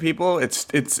talk to people.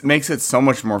 It makes it so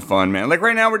much more fun, man. Like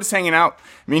right now we're just hanging out.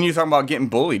 Me and you talking about getting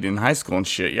bullied in high school and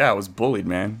shit. Yeah, I was bullied,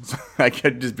 man. So I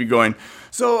could just be going,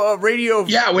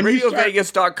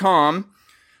 radiovegas.com.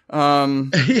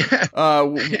 When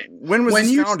was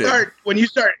this founded? When you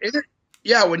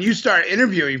start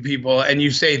interviewing people and you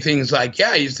say things like,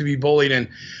 "Yeah, I used to be bullied in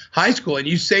high school," and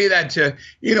you say that to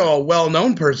a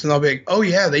well-known person, they'll be like, "Oh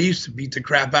yeah, they used to beat the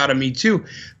crap out of me too."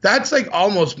 That's like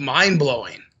almost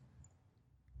mind-blowing.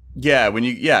 Yeah,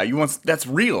 that's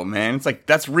real, man. It's like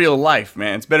that's real life,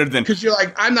 man. It's better than, because you're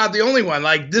like, I'm not the only one.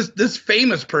 Like this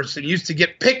famous person used to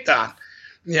get picked on,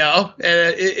 and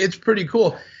it's pretty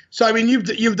cool. So I mean,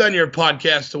 you've done your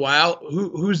podcast a while.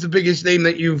 Who's the biggest name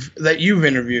that you've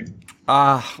interviewed?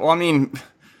 Well, I mean,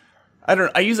 I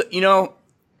don't. I use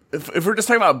if we're just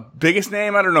talking about biggest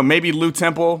name, I don't know. Maybe Lou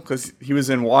Temple, because he was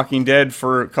in Walking Dead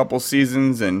for a couple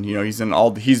seasons, and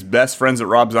he's best friends with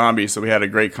Rob Zombie. So we had a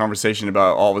great conversation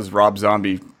about all his Rob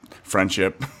Zombie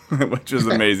friendship, which was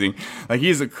amazing. Like,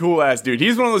 he's a cool ass dude.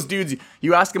 He's one of those dudes,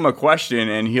 you ask him a question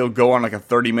and he'll go on like a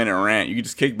 30-minute rant. You can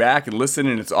just kick back and listen,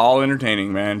 and it's all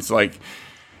entertaining, man. It's like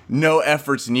no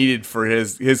efforts needed for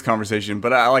his conversation.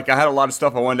 But I had a lot of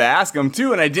stuff I wanted to ask him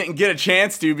too, and I didn't get a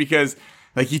chance to because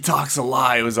like he talks a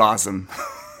lot. It was awesome.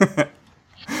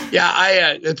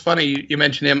 Yeah, it's funny you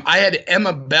mentioned him. I had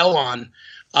Emma Bell on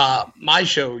my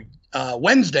show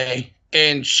Wednesday,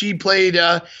 and she played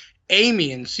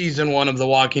Amy in season 1 of The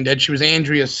Walking Dead. She was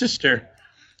Andrea's sister,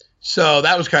 so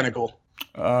that was kind of cool.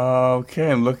 Okay,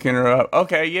 I'm looking her up.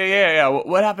 Okay, yeah.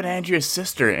 What happened to Andrea's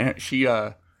sister? She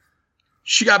got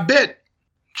bit.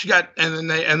 And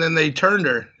then they turned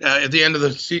her at the end of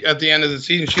the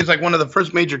season. She's like one of the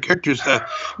first major characters to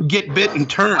get bit and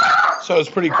turn. So it's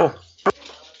pretty cool.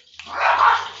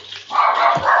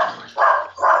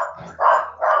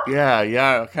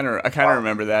 Yeah. I kind of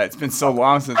remember that. It's been so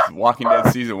long since Walking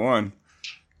Dead season 1.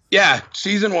 Yeah,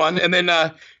 season 1, and then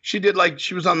she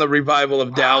was on the revival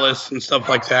of Dallas and stuff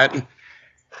like that. And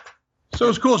so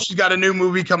it's cool. She's got a new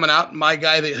movie coming out. My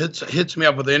guy that hits me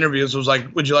up with the interviews was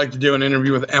like, "Would you like to do an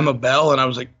interview with Emma Bell?" And I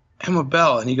was like, "Emma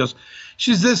Bell?" And he goes,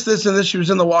 "She's this, and this. She was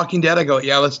in The Walking Dead." I go,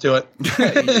 "Yeah, let's do it."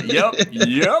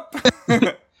 Yep.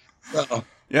 So,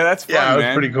 yeah, that's fun, yeah, it was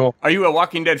man. pretty cool. Are you a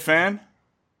Walking Dead fan?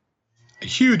 A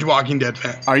huge Walking Dead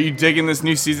fan. Are you digging this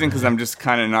new season? Because I'm just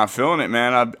kind of not feeling it,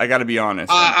 man. I got to be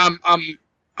honest.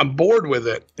 I'm bored with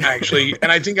it, actually,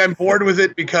 and I think I'm bored with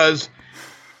it because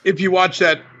if you watch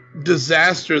that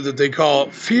disaster that they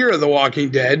call Fear of the Walking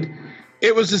Dead,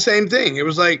 it was the same thing. It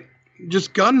was like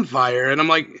just gunfire, and I'm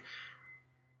like,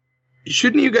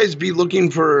 shouldn't you guys be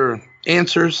looking for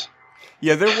answers?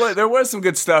 Yeah, there was some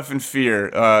good stuff in Fear.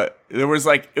 There was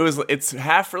it's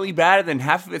half really bad and then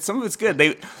half of it, some of it's good.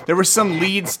 There were some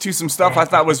leads to some stuff I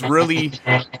thought was really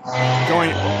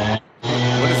going.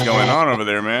 What is going on over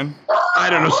there, man? I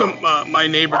don't know. My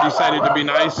neighbor decided to be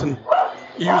nice and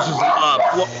uses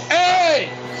hey,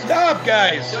 stop,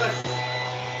 guys!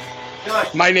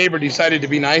 My neighbor decided to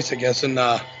be nice, I guess, and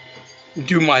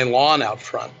do my lawn out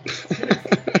front.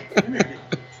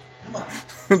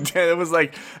 It was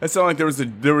like it sounded like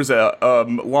there was a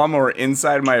lawnmower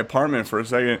inside my apartment for a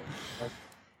second.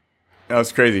 That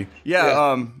was crazy.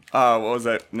 Yeah. What was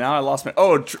that? Now I lost my.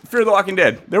 Fear of the Walking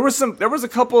Dead. There was a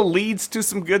couple of leads to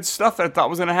some good stuff that I thought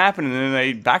was gonna happen, and then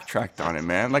they backtracked on it,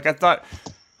 man. Like I thought.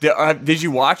 Did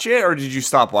you watch it or did you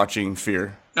stop watching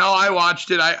Fear? No, I watched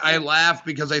it. I laughed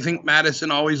because I think Madison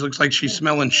always looks like she's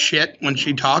smelling shit when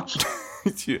she talks.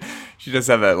 She does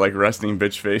have that like resting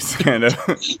bitch face kind of.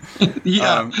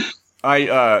 Yeah.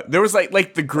 There was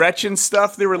like the Gretchen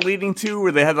stuff they were leading to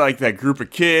where they had like that group of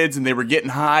kids and they were getting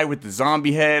high with the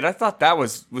zombie head. I thought that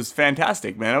was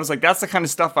fantastic, man. I was like, that's the kind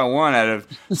of stuff I want out of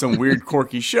some weird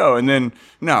quirky show. And then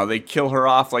no, they kill her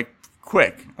off like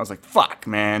quick. I was like, fuck,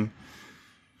 man.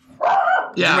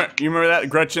 Yeah. You remember that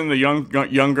Gretchen, the young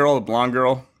girl, the blonde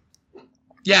girl?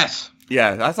 Yes.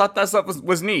 Yeah, I thought that stuff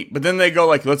was neat. But then they go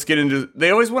like, let's get into. They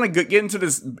always want to get into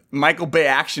this Michael Bay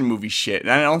action movie shit.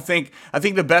 And I think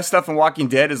the best stuff in Walking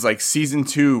Dead is like season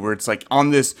 2, where it's like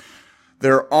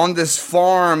they're on this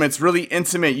farm. It's really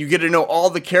intimate. You get to know all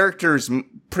the characters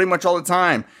pretty much all the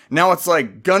time. Now it's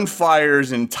like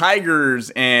gunfires and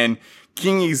tigers and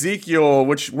King Ezekiel,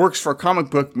 which works for a comic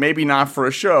book, maybe not for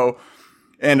a show.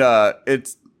 And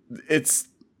it's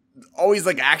always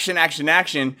like action,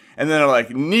 and then they're like,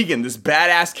 Negan, this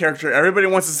badass character, everybody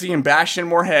wants to see him bash in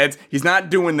more heads. He's not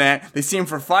doing that. They see him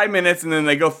for 5 minutes, and then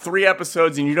they go 3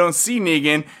 episodes, and you don't see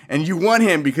Negan, and you want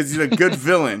him because he's a good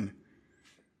villain.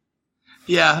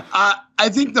 Yeah, I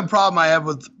think the problem I have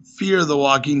with Fear of the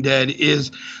Walking Dead is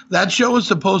that show was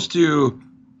supposed to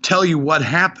tell you what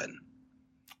happened.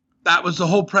 That was the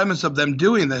whole premise of them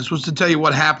doing this, was to tell you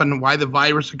what happened and why the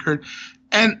virus occurred.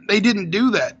 And they didn't do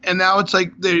that. And now it's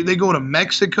like they go to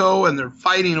Mexico and they're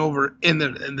fighting over, and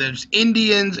there's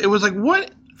Indians. It was like,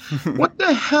 what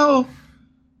the hell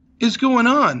is going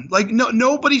on? Like,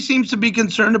 nobody seems to be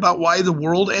concerned about why the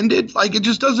world ended. Like, it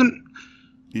just doesn't.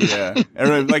 Yeah.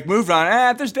 Everyone like, moved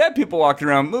on. There's dead people walking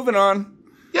around. Moving on.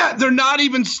 Yeah, they're not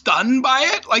even stunned by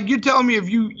it. Like, you're telling me if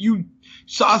you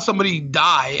saw somebody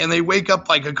die and they wake up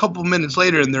like a couple minutes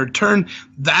later and they're turned,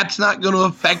 that's not going to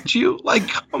affect you? Like,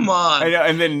 come on. I know,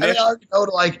 and then they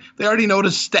already know to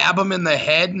stab him in the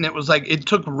head, and it was like it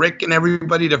took Rick and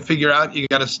everybody to figure out you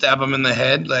got to stab him in the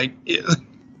head. Like,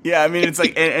 yeah, I mean, it's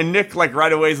like, and Nick like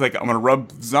right away is like, I'm gonna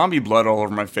rub zombie blood all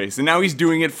over my face, and now he's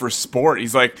doing it for sport.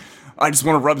 He's like, I just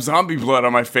want to rub zombie blood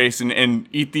on my face and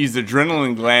eat these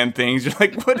adrenaline gland things. You're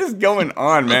like, what is going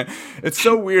on, man? It's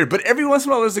so weird. But every once in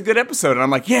a while, there's a good episode. And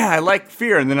I'm like, yeah, I like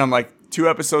Fear. And then I'm like, 2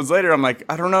 episodes later, I'm like,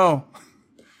 I don't know.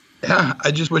 Yeah, I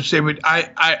just wish they would.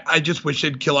 I just wish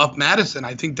they'd kill off Madison.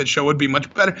 I think the show would be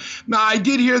much better. Now, I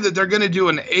did hear that they're going to do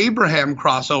an Abraham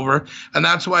crossover, and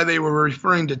that's why they were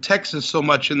referring to Texas so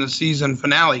much in the season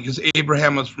finale, because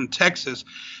Abraham was from Texas.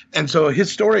 And so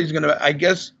his story is going to, I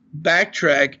guess,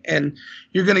 backtrack, and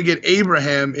you're going to get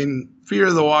Abraham in Fear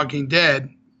of the Walking Dead.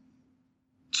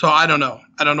 So I don't know.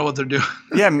 I don't know what they're doing.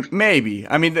 Yeah, maybe.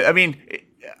 I mean,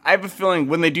 I have a feeling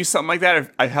when they do something like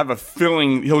that, I have a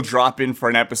feeling he'll drop in for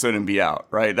an episode and be out,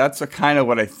 right? That's kind of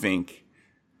what I think.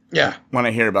 Yeah. When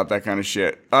I hear about that kind of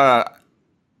shit.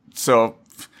 So,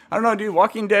 I don't know, dude.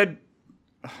 Walking Dead,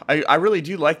 I really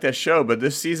do like that show, but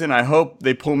this season I hope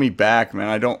they pull me back, man.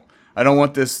 I don't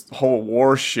want this whole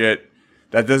war shit.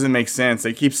 That doesn't make sense.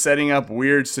 They keep setting up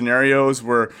weird scenarios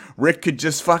where Rick could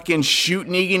just fucking shoot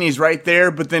Negan. He's right there,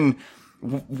 but then...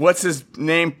 what's his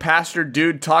name? Pastor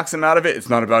dude talks him out of it. It's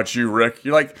not about you, Rick.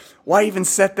 You're like, why even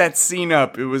set that scene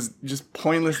up? It was just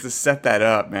pointless to set that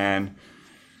up, man.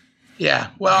 Yeah.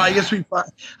 Well, I guess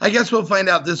we'll find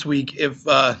out this week if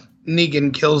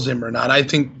Negan kills him or not. I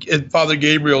think Father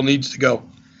Gabriel needs to go.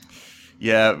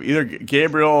 Yeah, either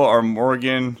Gabriel or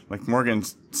Morgan. Like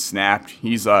Morgan's snapped.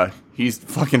 He's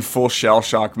fucking full shell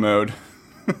shock mode.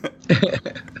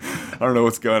 I don't know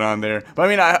what's going on there. But I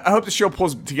mean, I hope the show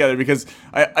pulls together because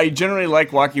I generally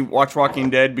like watch Walking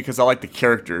Dead because I like the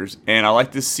characters and I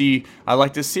like to see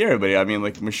everybody. I mean,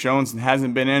 like Michonne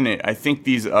hasn't been in it. I think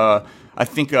Pollyanna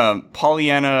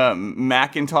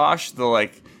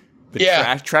McIntosh,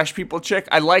 the trash people chick,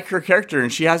 I like her character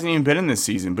and she hasn't even been in this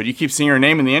season, but you keep seeing her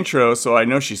name in the intro, so I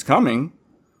know she's coming.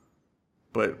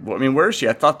 But I mean, where is she?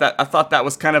 I thought that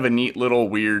was kind of a neat little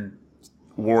weird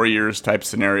Warriors type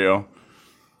scenario.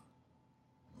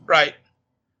 Right.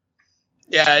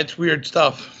 Yeah, it's weird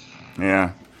stuff.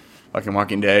 Yeah. Fucking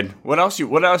Walking Dead. What else you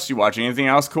watching? Anything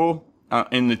else cool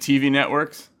in the TV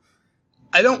networks?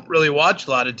 I don't really watch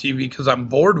a lot of TV because I'm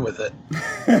bored with it.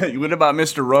 What about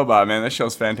Mr. Robot, man? That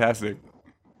show's fantastic.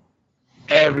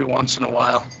 Every once in a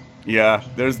while. Yeah,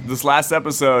 there's this last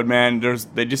episode, man.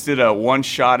 They just did a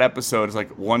one-shot episode. It's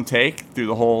like one take through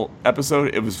the whole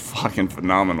episode. It was fucking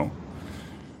phenomenal.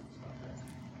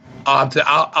 I'll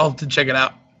have to check it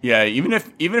out. Yeah, even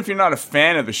if you're not a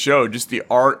fan of the show, just the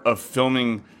art of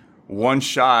filming one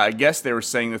shot. I guess they were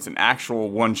saying that's an actual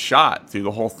one shot through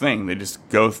the whole thing. They just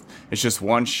go. It's just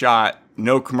one shot,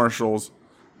 no commercials.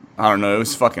 I don't know. It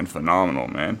was fucking phenomenal,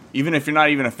 man. Even if you're not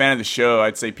even a fan of the show,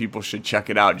 I'd say people should check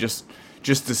it out just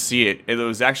to see it. It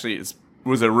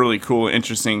was a really cool,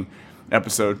 interesting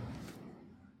episode.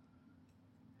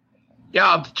 Yeah,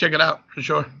 I'll have to check it out for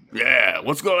sure. Yeah,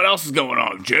 what else is going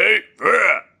on, Jay?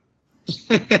 Yeah.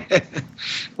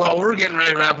 Well, we're getting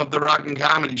ready to wrap up the Rock and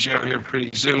Comedy Show here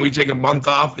pretty soon. We take a month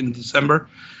off in December.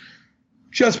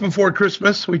 Just before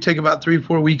Christmas, we take about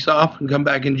 3-4 weeks off and come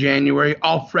back in January,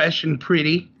 all fresh and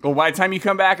pretty. Well, by the time you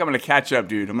come back, I'm going to catch up,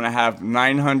 dude. I'm going to have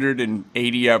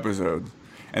 980 episodes.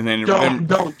 And then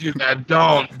don't do that.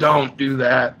 Don't do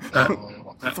that.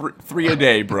 Three a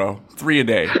day, bro. 3 a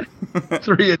day.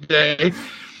 3 a day.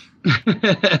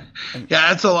 Yeah,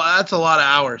 that's a lot of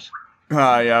hours.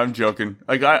 Yeah, I'm joking.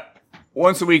 Like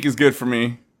once a week is good for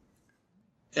me.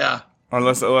 Yeah.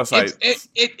 Unless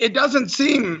it doesn't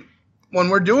seem when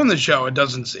we're doing the show,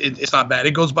 it's not bad.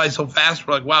 It goes by so fast.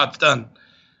 We're like, wow, it's done.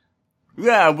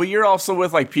 Yeah, but you're also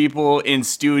with like people in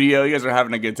studio. You guys are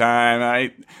having a good time.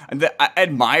 I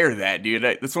admire that, dude.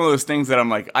 That's one of those things that I'm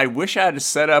like, I wish I had a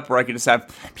setup where I could just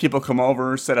have people come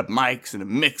over, set up mics and a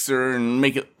mixer, and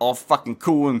make it all fucking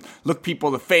cool, and look people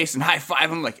in the face and high five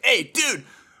them like, hey, dude,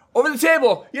 over the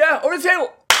table. Yeah, over the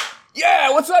table.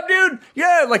 Yeah, what's up, dude?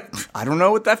 Yeah, like I don't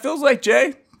know what that feels like,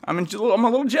 Jay. I'm a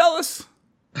little jealous.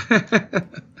 I'm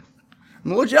a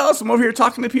little jealous. I'm over here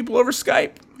talking to people over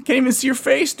Skype. I can't even see your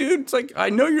face, dude. It's like, I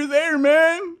know you're there,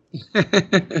 man.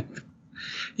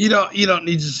 You don't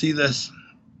need to see this.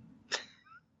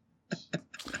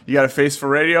 You got a face for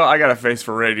radio? I got a face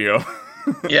for radio.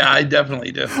 Yeah, I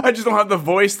definitely do. I just don't have the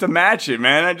voice to match it,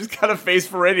 man. I just got a face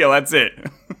for radio. That's it.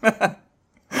 I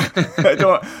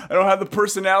don't have the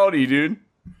personality, dude.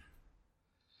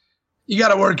 You got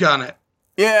to work on it.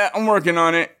 Yeah, I'm working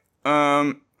on it.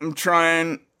 I'm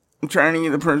trying to get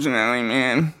the personality,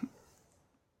 man.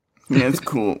 Yeah, it's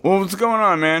cool. Well, what's going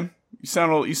on, man? You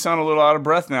sound a little out of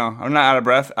breath now. I'm not out of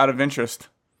breath, out of interest.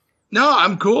 No,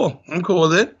 I'm cool. I'm cool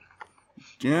with it.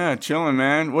 Yeah, chilling,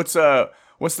 man. What's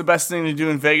the best thing to do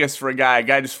in Vegas for a guy? A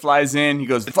guy just flies in. He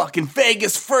goes, fucking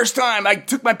Vegas, first time. I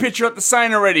took my picture at the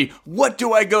sign already. What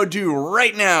do I go do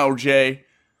right now, Jay?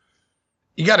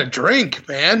 You got to drink,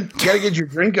 man. You got to get your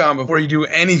drink on before you do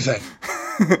anything.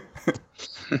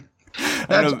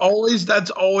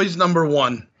 That's always number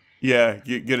one. Yeah,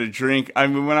 get a drink. I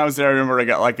mean, when I was there, I remember I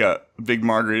got like a big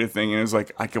margarita thing, and it was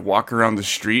like I could walk around the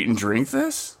street and drink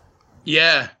this.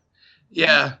 Yeah.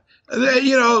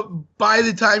 You know, by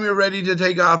the time you're ready to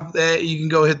take off, you can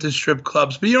go hit the strip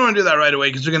clubs, but you don't want to do that right away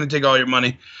because they're going to take all your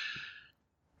money.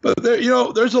 But there, you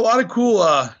know, there's a lot of cool.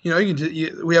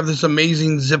 We have this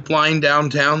amazing zip line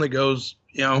downtown that goes.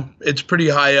 You know, it's pretty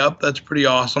high up. That's pretty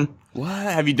awesome. What?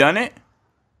 Have you done it?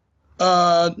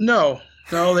 No.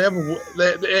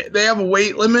 They have a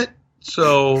weight limit,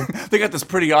 so they got this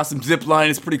pretty awesome zip line.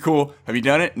 It's pretty cool. Have you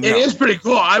done it? No. It is pretty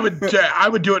cool. I would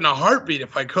do it in a heartbeat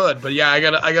if I could. But yeah, I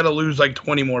gotta lose like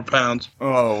 20 more pounds.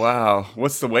 Oh wow,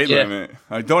 what's the weight limit?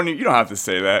 You don't have to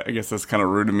say that. I guess that's kind of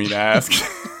rude of me to ask.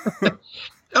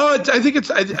 I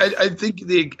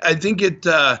think it's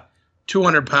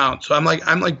 200 pounds. So I'm like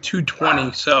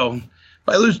 220. So if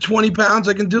I lose 20 pounds,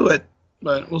 I can do it.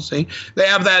 But we'll see. They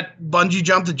have that bungee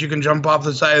jump that you can jump off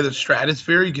the side of the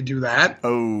stratosphere. You could do that.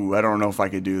 Oh, I don't know if I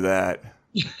could do that.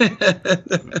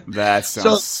 That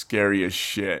sounds scary as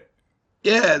shit.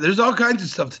 Yeah, there's all kinds of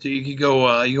stuff to do. You could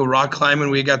go rock climbing.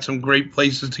 We got some great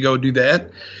places to go do that.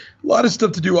 A lot of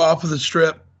stuff to do off of the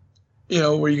strip. You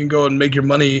know, where you can go and make your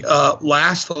money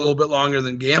last a little bit longer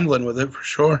than gambling with it, for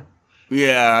sure.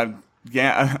 Yeah.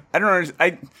 I don't know.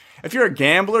 If you're a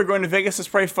gambler going to Vegas, it's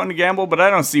probably fun to gamble, but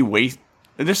I don't see waste.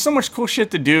 There's so much cool shit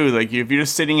to do. Like, if you're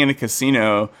just sitting in a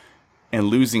casino and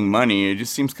losing money, it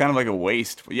just seems kind of like a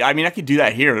waste. Yeah, I mean, I could do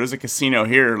that here. There's a casino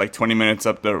here, like 20 minutes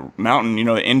up the mountain, you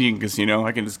know, the Indian casino.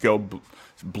 I can just go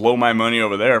blow my money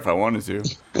over there if I wanted to.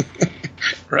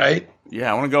 Right?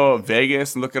 Yeah, I want to go to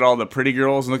Vegas and look at all the pretty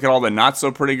girls and look at all the not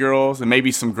so pretty girls and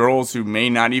maybe some girls who may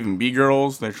not even be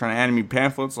girls. They're trying to hand me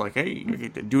pamphlets like, "Hey, you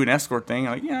could do an escort thing."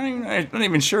 I'm like, yeah, I'm not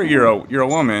even sure you're a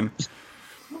woman.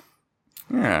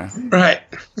 Yeah. Right.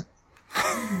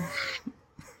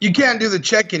 You can't do the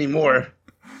check anymore.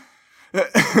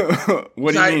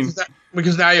 What do you mean?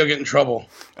 Because now you'll get in trouble.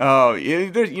 Oh,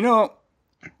 you know,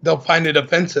 they'll find it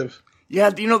offensive. Yeah,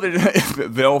 do you know that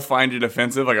they'll find it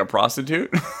offensive like a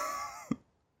prostitute?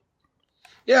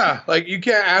 Yeah, like you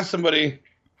can't ask somebody,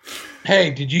 "Hey,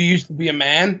 did you used to be a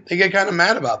man?" They get kind of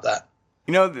mad about that.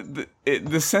 You know,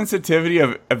 the sensitivity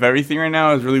of everything right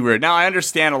now is really weird. Now, I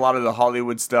understand a lot of the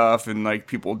Hollywood stuff and like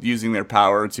people using their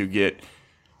power to get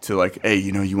to like, "Hey,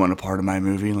 you know, you want a part of my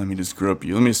movie? Let me just group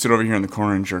you. Let me just sit over here in the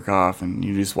corner and jerk off, and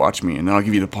you just watch me, and then I'll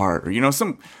give you the part." Or you know,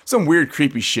 some weird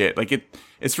creepy shit. Like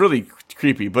it's really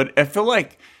creepy. But I feel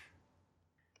like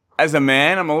as a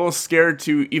man, I'm a little scared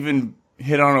to even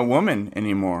hit on a woman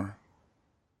anymore.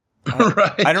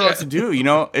 Right. I don't know what to do. You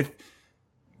know, if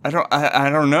I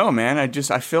don't know, man.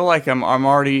 I feel like I'm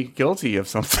already guilty of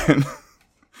something.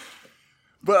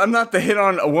 But I'm not the hit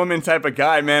on a woman type of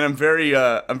guy, man. I'm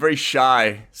very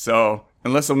shy. So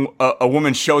unless a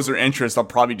woman shows her interest, I'll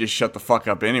probably just shut the fuck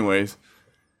up anyways.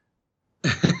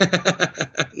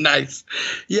 Nice.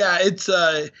 Yeah, it's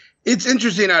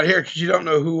interesting out here because you don't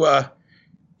know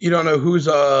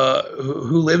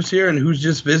who lives here and who's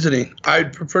just visiting.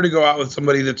 I'd prefer to go out with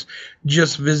somebody that's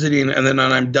just visiting, and then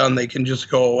when I'm done, they can just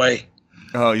go away.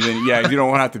 Oh, then yeah, you don't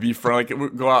want to have to be friends.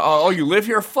 Like, go out. Oh, you live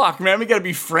here? Fuck, man, we gotta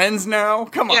be friends now.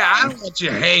 Come on. Yeah, I don't want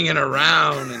you hanging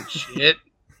around and shit.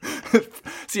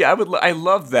 See, I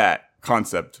love that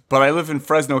concept, but I live in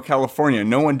Fresno, California.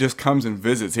 No one just comes and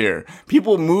visits here.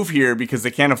 People move here because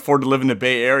they can't afford to live in the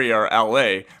Bay Area or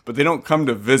LA, but they don't come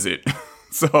to visit.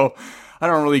 So I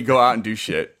don't really go out and do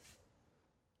shit.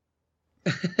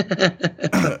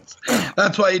 That's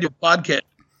why you do podcasts.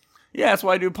 Yeah, that's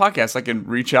why I do podcasts. I can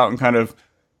reach out and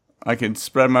I can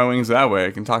spread my wings that way.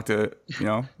 I can talk to,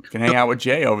 I can hang out with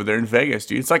Jay over there in Vegas,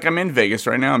 dude. It's like I'm in Vegas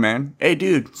right now, man. Hey,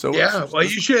 dude. So yeah, well,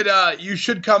 you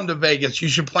should come to Vegas. You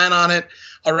should plan on it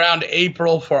around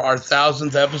April for our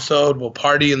 1000th episode. We'll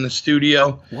party in the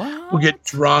studio. What? We'll get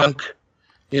drunk.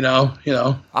 You know.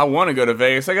 I want to go to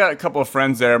Vegas. I got a couple of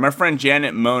friends there. My friend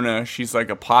Janet Mona, she's like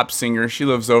a pop singer. She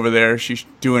lives over there. She's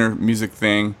doing her music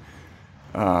thing.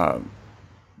 And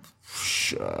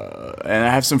I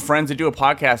have some friends that do a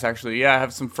podcast, actually. Yeah, I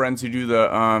have some friends who do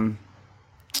the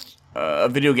a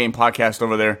video game podcast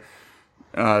over there.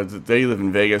 They live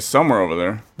in Vegas, somewhere over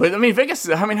there. But, Vegas,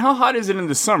 how hot is it in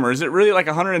the summer? Is it really like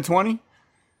 120?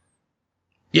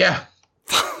 Yeah.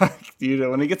 Dude,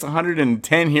 when it gets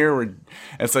 110 here,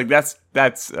 it's like that's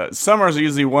summers are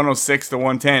usually 106 to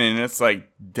 110, and it's like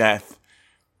death.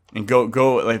 And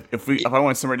go like if I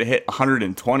want somewhere to hit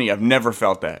 120, I've never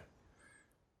felt that.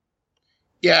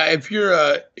 Yeah, if you're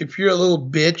a little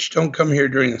bitch, don't come here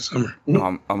during the summer. No,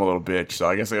 I'm a little bitch, so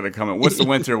I guess I gotta come in. What's the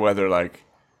winter weather like?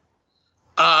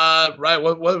 Right.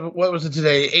 What was it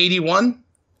today? 81.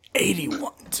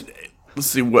 81 today. Let's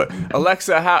see what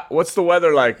Alexa. What's the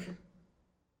weather like? Right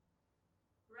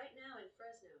now in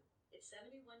Fresno, it's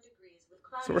 71 degrees with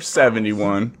cloudy. So we're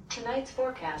 71. Tonight's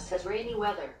forecast has rainy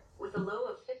weather with a low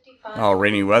of 55. Oh,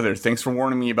 rainy weather. Thanks for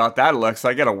warning me about that, Alexa.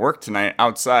 I gotta work tonight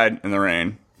outside in the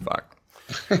rain. Fuck.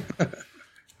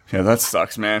 Yeah, that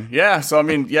sucks, man. Yeah, so I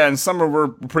mean, yeah, in summer we're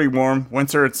pretty warm.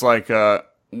 Winter, it's like,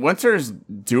 winter's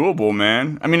doable,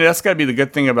 man. I mean, that's gotta be the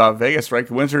good thing about Vegas, right?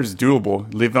 Winter's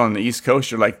doable. Living on the East Coast,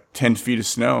 you're like 10 feet of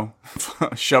snow,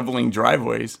 shoveling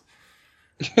driveways.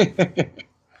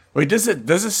 Wait, does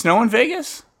it snow in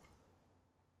Vegas?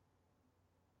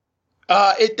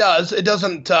 It does. It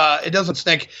doesn't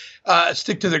stick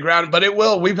to the ground, but it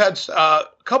will. We've had a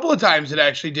couple of times it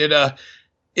actually did.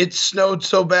 It snowed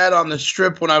so bad on the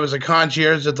Strip when I was a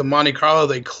concierge at the Monte Carlo.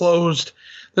 They closed.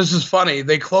 This is funny.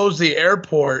 They closed the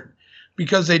airport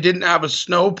because they didn't have a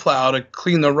snowplow to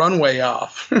clean the runway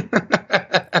off.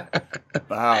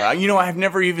 Wow. You know, I've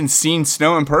never even seen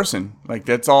snow in person. Like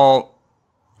that's all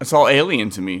alien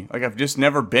to me. Like I've just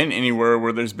never been anywhere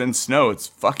where there's been snow. It's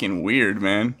fucking weird,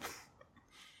 man.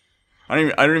 I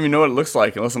don't even know what it looks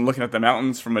like unless I'm looking at the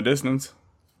mountains from a distance.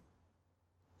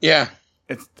 Yeah.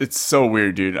 It's so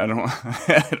weird, dude. I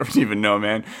don't even know,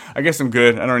 man. I guess I'm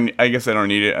good. I guess I don't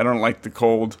need it. I don't like the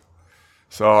cold,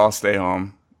 so I'll stay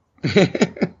home.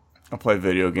 I'll play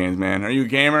video games, man. Are you a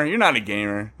gamer? You're not a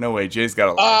gamer. No way. Jay's got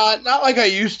a life. Not like I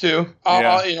used to.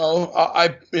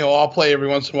 I'll play every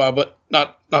once in a while, but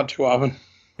not too often.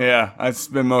 Yeah, I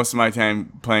spend most of my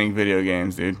time playing video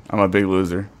games, dude. I'm a big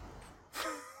loser.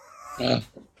 Yeah.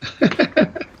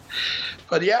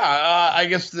 But yeah, I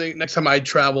guess the next time I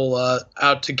travel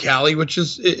out to Cali, which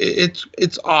is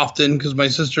it's often because my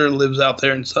sister lives out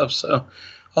there and stuff, so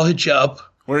I'll hit you up.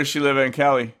 Where does she live in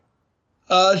Cali?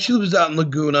 She lives out in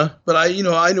Laguna, but I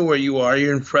know where you are.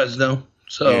 You're in Fresno,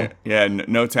 so yeah,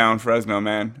 no town, Fresno,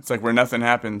 man. It's like where nothing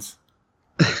happens.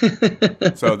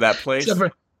 So that place,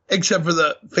 except for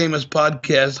the famous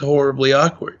podcast, Horribly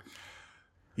Awkward.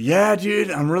 Yeah,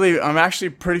 dude, I'm actually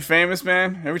pretty famous,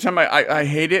 man. Every time I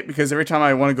hate it because every time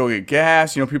I want to go get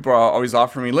gas, people are always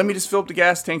offering me, let me just fill up the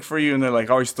gas tank for you, and they're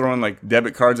like always throwing like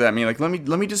debit cards at me, like let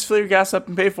me just fill your gas up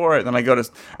and pay for it. Then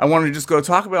I want to just go to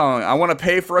Taco Bell, and I want to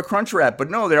pay for a Crunch Wrap, but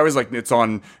no, they're always like it's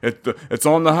on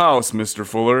the house, Mr.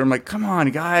 Fuller. I'm like, come on,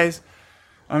 guys.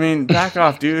 I mean, back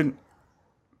off, dude.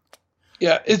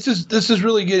 Yeah, this is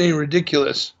really getting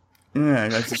ridiculous.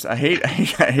 Yeah, I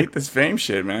hate this fame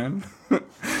shit, man.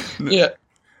 Yeah.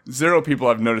 Zero people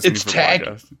have noticed me for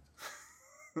podcasts.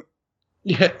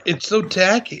 Yeah, it's so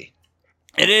tacky.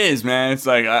 It is, man. It's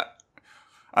like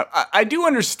I do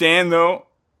understand though.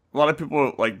 A lot of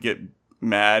people like get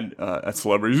mad at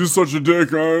celebrities. You're such a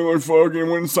dick, man. Like fucking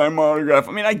wouldn't sign my autograph.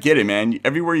 I mean, I get it, man.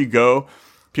 Everywhere you go,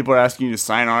 people are asking you to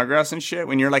sign autographs and shit.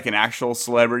 When you're like an actual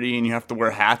celebrity and you have to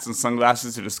wear hats and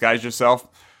sunglasses to disguise yourself,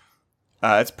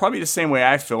 it's probably the same way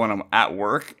I feel when I'm at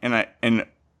work and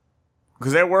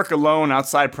because I work alone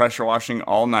outside pressure washing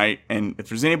all night, and if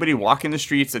there's anybody walking the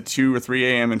streets at 2 or 3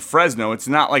 a.m. in Fresno, it's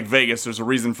not like Vegas. There's a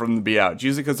reason for them to be out. It's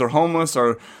usually because they're homeless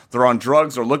or they're on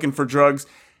drugs or looking for drugs.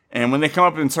 And when they come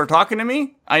up and start talking to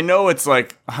me, I know it's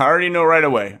like, I already know right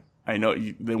away. I know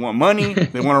they want money,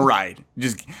 they want to ride.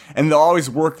 And they'll always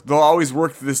work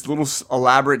this little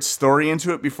elaborate story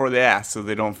into it before they ask, so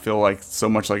they don't feel like so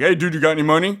much like, hey, dude, you got any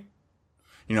money?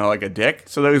 Like a dick.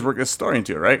 So they always work this story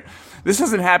into it, right? This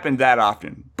doesn't happen that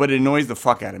often, but it annoys the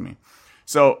fuck out of me.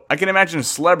 So I can imagine a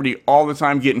celebrity all the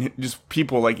time getting just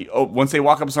people like, once they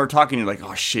walk up and start talking, you're like,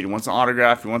 oh shit, he wants an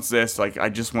autograph, he wants this. Like, I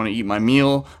just want to eat my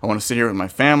meal. I want to sit here with my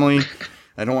family.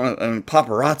 I don't want to,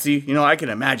 paparazzi. I can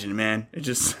imagine, man. It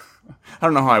just, I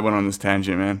don't know how I went on this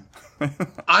tangent, man.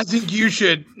 I think you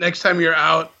should, next time you're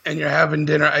out and you're having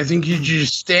dinner, I think you should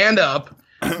just stand up,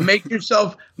 make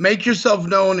yourself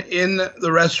known in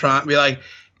the restaurant. Be like,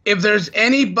 if there's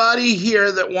anybody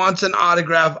here that wants an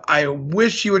autograph, I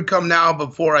wish you would come now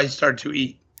before I start to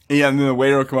eat. Yeah, and then the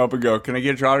waiter will come up and go, can I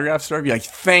get your autograph, sir? Be like,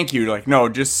 thank you. Like, no,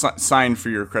 just sign for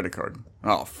your credit card.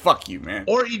 Oh, fuck you, man.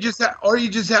 Or you just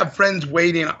have friends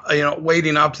waiting up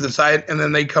to the side, and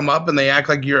then they come up and they act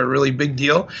like you're a really big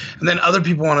deal, and then other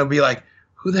people want to be like,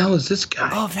 who the hell is this guy?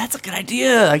 Oh, that's a good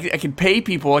idea. I can pay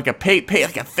people like pay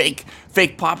like a fake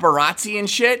paparazzi and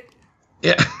shit.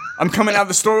 Yeah. I'm coming out of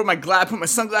the store with my put my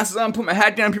sunglasses on, put my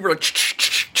hat down. People are like,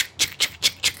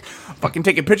 fucking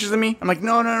taking pictures of me. I'm like,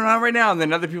 no, not right now. And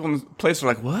then other people in the place are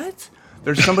like, what?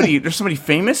 There's somebody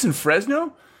famous in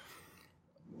Fresno?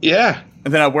 Yeah.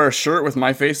 And then I wear a shirt with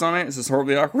my face on it. Is this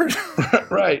horribly awkward?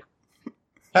 Right.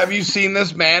 Have you seen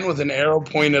this man with an arrow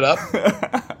pointed up?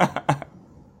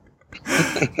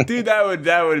 Dude, that would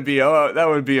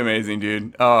be amazing,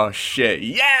 dude. Oh shit.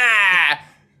 Yeah!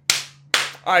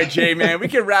 All right, Jay, man, we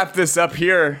can wrap this up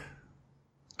here.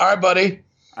 All right, buddy.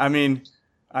 I mean,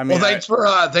 well, thanks for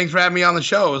having me on the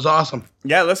show. It was awesome.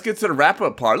 Yeah, let's get to the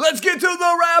wrap-up part. Let's get to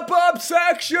the wrap-up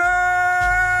section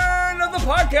of the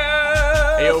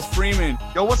podcast. Ayo, Freeman.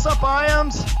 Yo, what's up,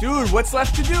 Iams? Dude, what's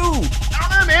left to do? I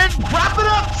don't know, man. Wrap it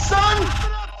up, son.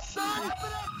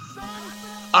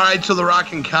 All right, so the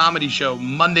Rockin' Comedy Show,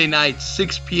 Monday night,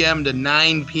 6 p.m. to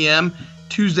 9 p.m.,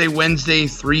 Tuesday, Wednesday,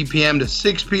 3 p.m. to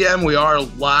 6 p.m. We are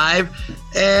live,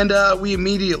 and we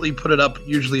immediately put it up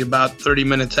usually about 30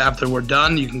 minutes after we're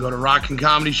done. You can go to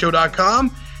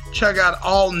rockincomedyshow.com, check out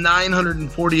all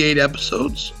 948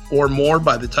 episodes or more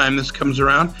by the time this comes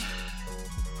around.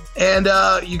 And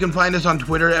you can find us on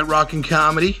Twitter at Rockin'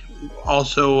 Comedy.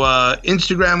 Also,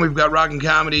 Instagram, we've got Rockin'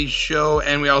 Comedy Show,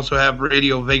 and we also have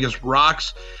Radio Vegas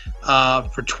Rocks.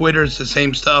 For Twitter, it's the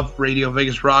same stuff, Radio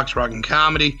Vegas Rocks, Rockin'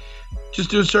 Comedy. Just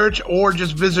do a search or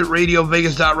just visit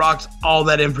radiovegas.rocks. All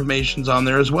that information's on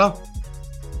there as well.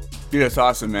 Dude, that's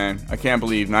awesome, man. I can't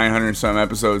believe 900 some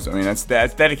episodes. I mean, that's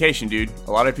dedication, dude.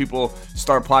 A lot of people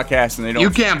start podcasts and they don't. You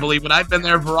can't believe it. I've been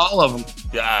there for all of them.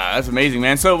 Yeah, that's amazing,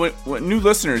 man. So, what new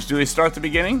listeners, do they start at the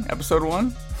beginning, episode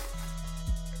 1?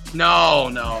 No.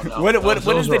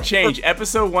 What is the change?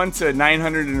 Episode 1 to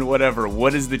 900 and whatever.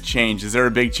 What is the change? Is there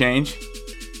a big change?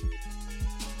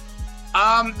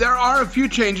 There are a few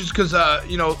changes because,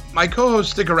 my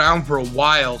co-hosts stick around for a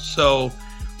while. So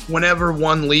whenever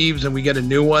one leaves and we get a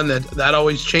new one, that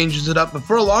always changes it up. But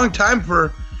for a long time,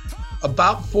 for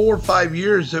about 4 or 5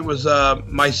 years, it was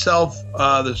myself,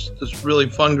 this really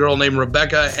fun girl named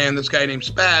Rebecca, and this guy named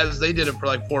Spaz. They did it for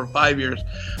like 4 or 5 years.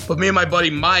 But me and my buddy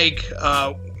Mike,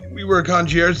 we were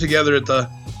concierge together at the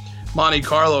Monte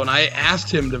Carlo, and I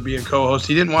asked him to be a co-host.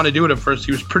 He didn't want to do it at first.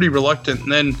 He was pretty reluctant. And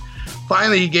then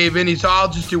finally he gave in. He said, I'll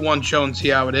just do one show and see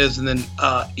how it is. And then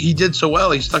he did so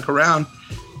well. He stuck around.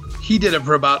 He did it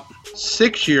for about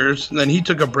 6 years, and then he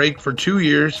took a break for 2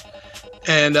 years.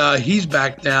 And he's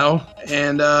back now.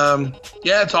 And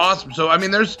yeah, it's awesome. So, I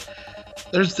mean, there's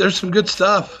some good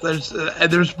stuff.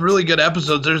 There's really good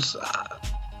episodes. There's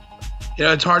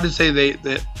it's hard to say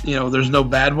that there's no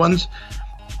bad ones,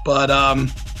 but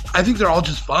I think they're all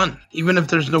just fun. Even if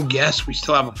there's no guests, we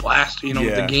still have a blast, with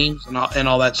the games and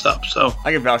all that stuff. So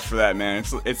I can vouch for that, man.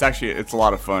 It's actually a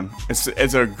lot of fun.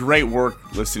 It's a great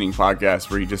work listening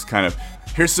podcast where you just kind of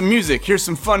here's some music, here's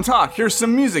some fun talk, here's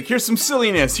some music, here's some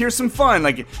silliness, here's some fun.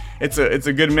 Like it's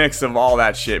a good mix of all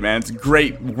that shit, man. It's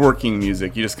great working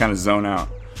music. You just kind of zone out.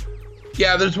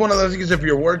 Yeah, there's one of those things if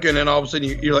you're working and all of a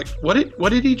sudden you're like, what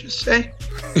did he just say?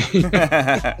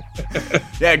 Yeah,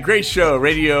 great show,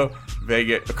 Radio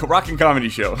Vegas, Rockin' Comedy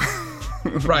Show.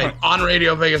 Right, on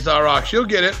RadioVegas.rocks. You'll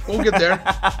get it. We'll get there.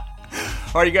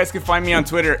 All right, you guys can find me on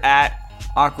Twitter at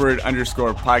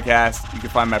awkward_podcast. You can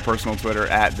find my personal Twitter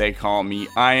at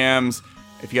theycallmeiams.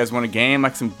 If you guys want a game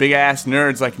like some big ass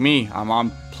nerds like me, I'm on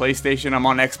PlayStation, I'm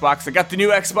on Xbox. I got the new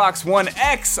Xbox One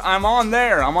X. I'm on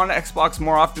there. I'm on Xbox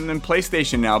more often than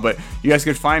PlayStation now, but you guys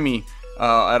can find me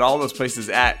at all those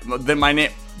places my name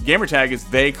gamer tag is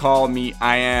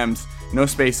theycallmeiams. No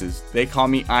spaces. They call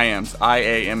me IAMS.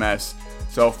 IAMS.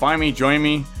 So find me, join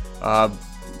me,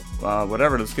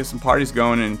 whatever. Let's get some parties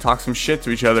going and talk some shit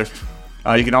to each other.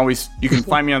 You can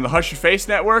find me on the Hush Your Face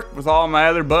Network with all my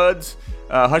other buds.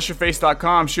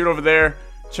 HushYourFace.com. Shoot over there.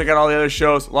 Check out all the other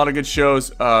shows. A lot of good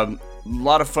shows. A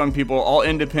lot of fun people. All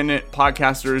independent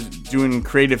podcasters doing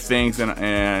creative things, and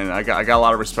I got a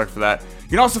lot of respect for that. You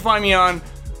can also find me on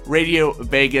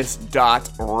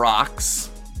RadioVegas.rocks.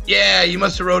 Yeah, you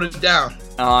must have wrote it down.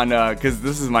 On because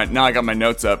this is now I got my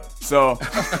notes up. So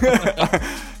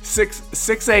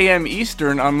 6 a.m.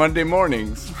 Eastern on Monday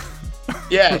mornings.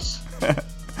 Yes.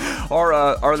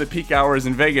 Or the peak hours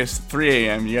in Vegas, 3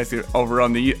 a.m. You guys get over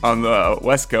on the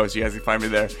West Coast. You guys can find me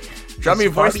there. Drop me a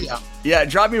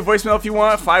voicemail if you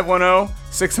want.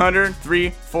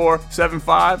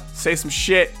 510-600-3475. Say some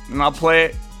shit and I'll play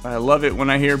it. I love it when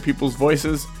I hear people's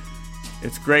voices.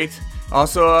 It's great.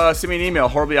 Also, send me an email,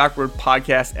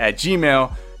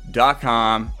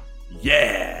 horriblyawkwardpodcast@gmail.com.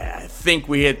 Yeah, I think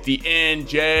we hit the end,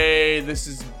 Jay.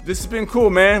 This has been cool,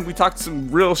 man. We talked some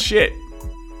real shit.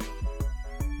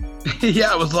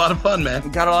 Yeah, it was a lot of fun,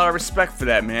 man. Got a lot of respect for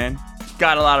that, man.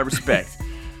 Got a lot of respect.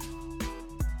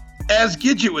 As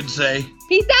Gidget would say.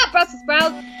 Peace out, Brussels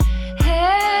sprouts.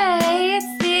 Hey,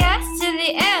 it's the S to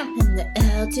the M and the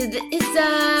L to the Izza.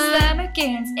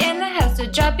 Slammerkins in the house, so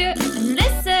drop your and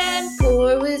listen.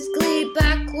 Pour with glee,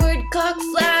 backward cock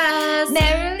flash.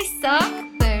 Merrily sock,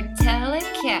 bird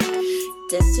telecast.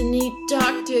 Destiny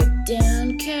doctor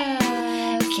downcast.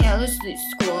 callously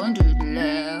squandered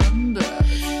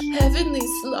lambast. Heavenly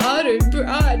slaughtered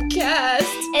broadcast.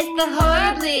 It's the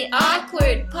Horribly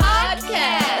Awkward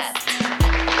Podcast.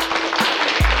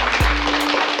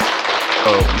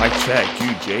 Oh, mic check.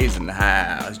 Jay's in the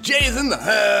house. Jay's in the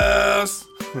house.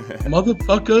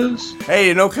 Motherfuckers.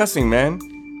 Hey, no cussing, man.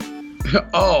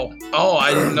 Oh,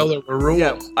 I didn't know there were rules.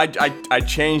 Yeah, I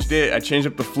changed it. I changed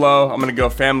up the flow. I'm gonna go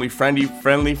family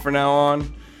friendly from now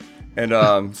on.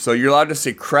 And so you're allowed to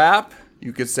say crap.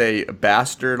 You could say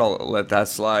bastard. I'll let that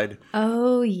slide.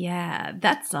 Oh yeah,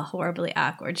 that's a Horribly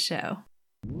Awkward show.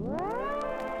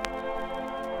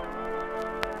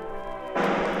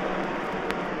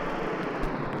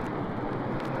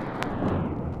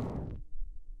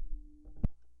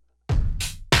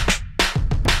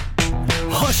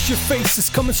 Hush Your Face is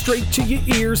coming straight to your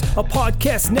ears. A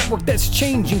podcast network that's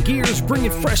changing gears,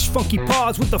 bringing fresh funky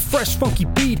pods with a fresh funky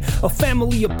beat. A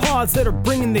family of pods that are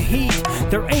bringing the heat.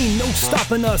 There ain't no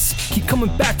stopping us. Keep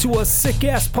coming back to us, sick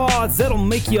ass pods that'll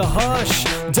make you hush.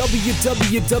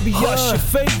 www Hush Your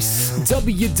Face.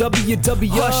 www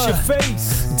Hush Your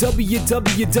Face.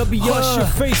 www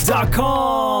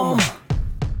HushYourFace.com.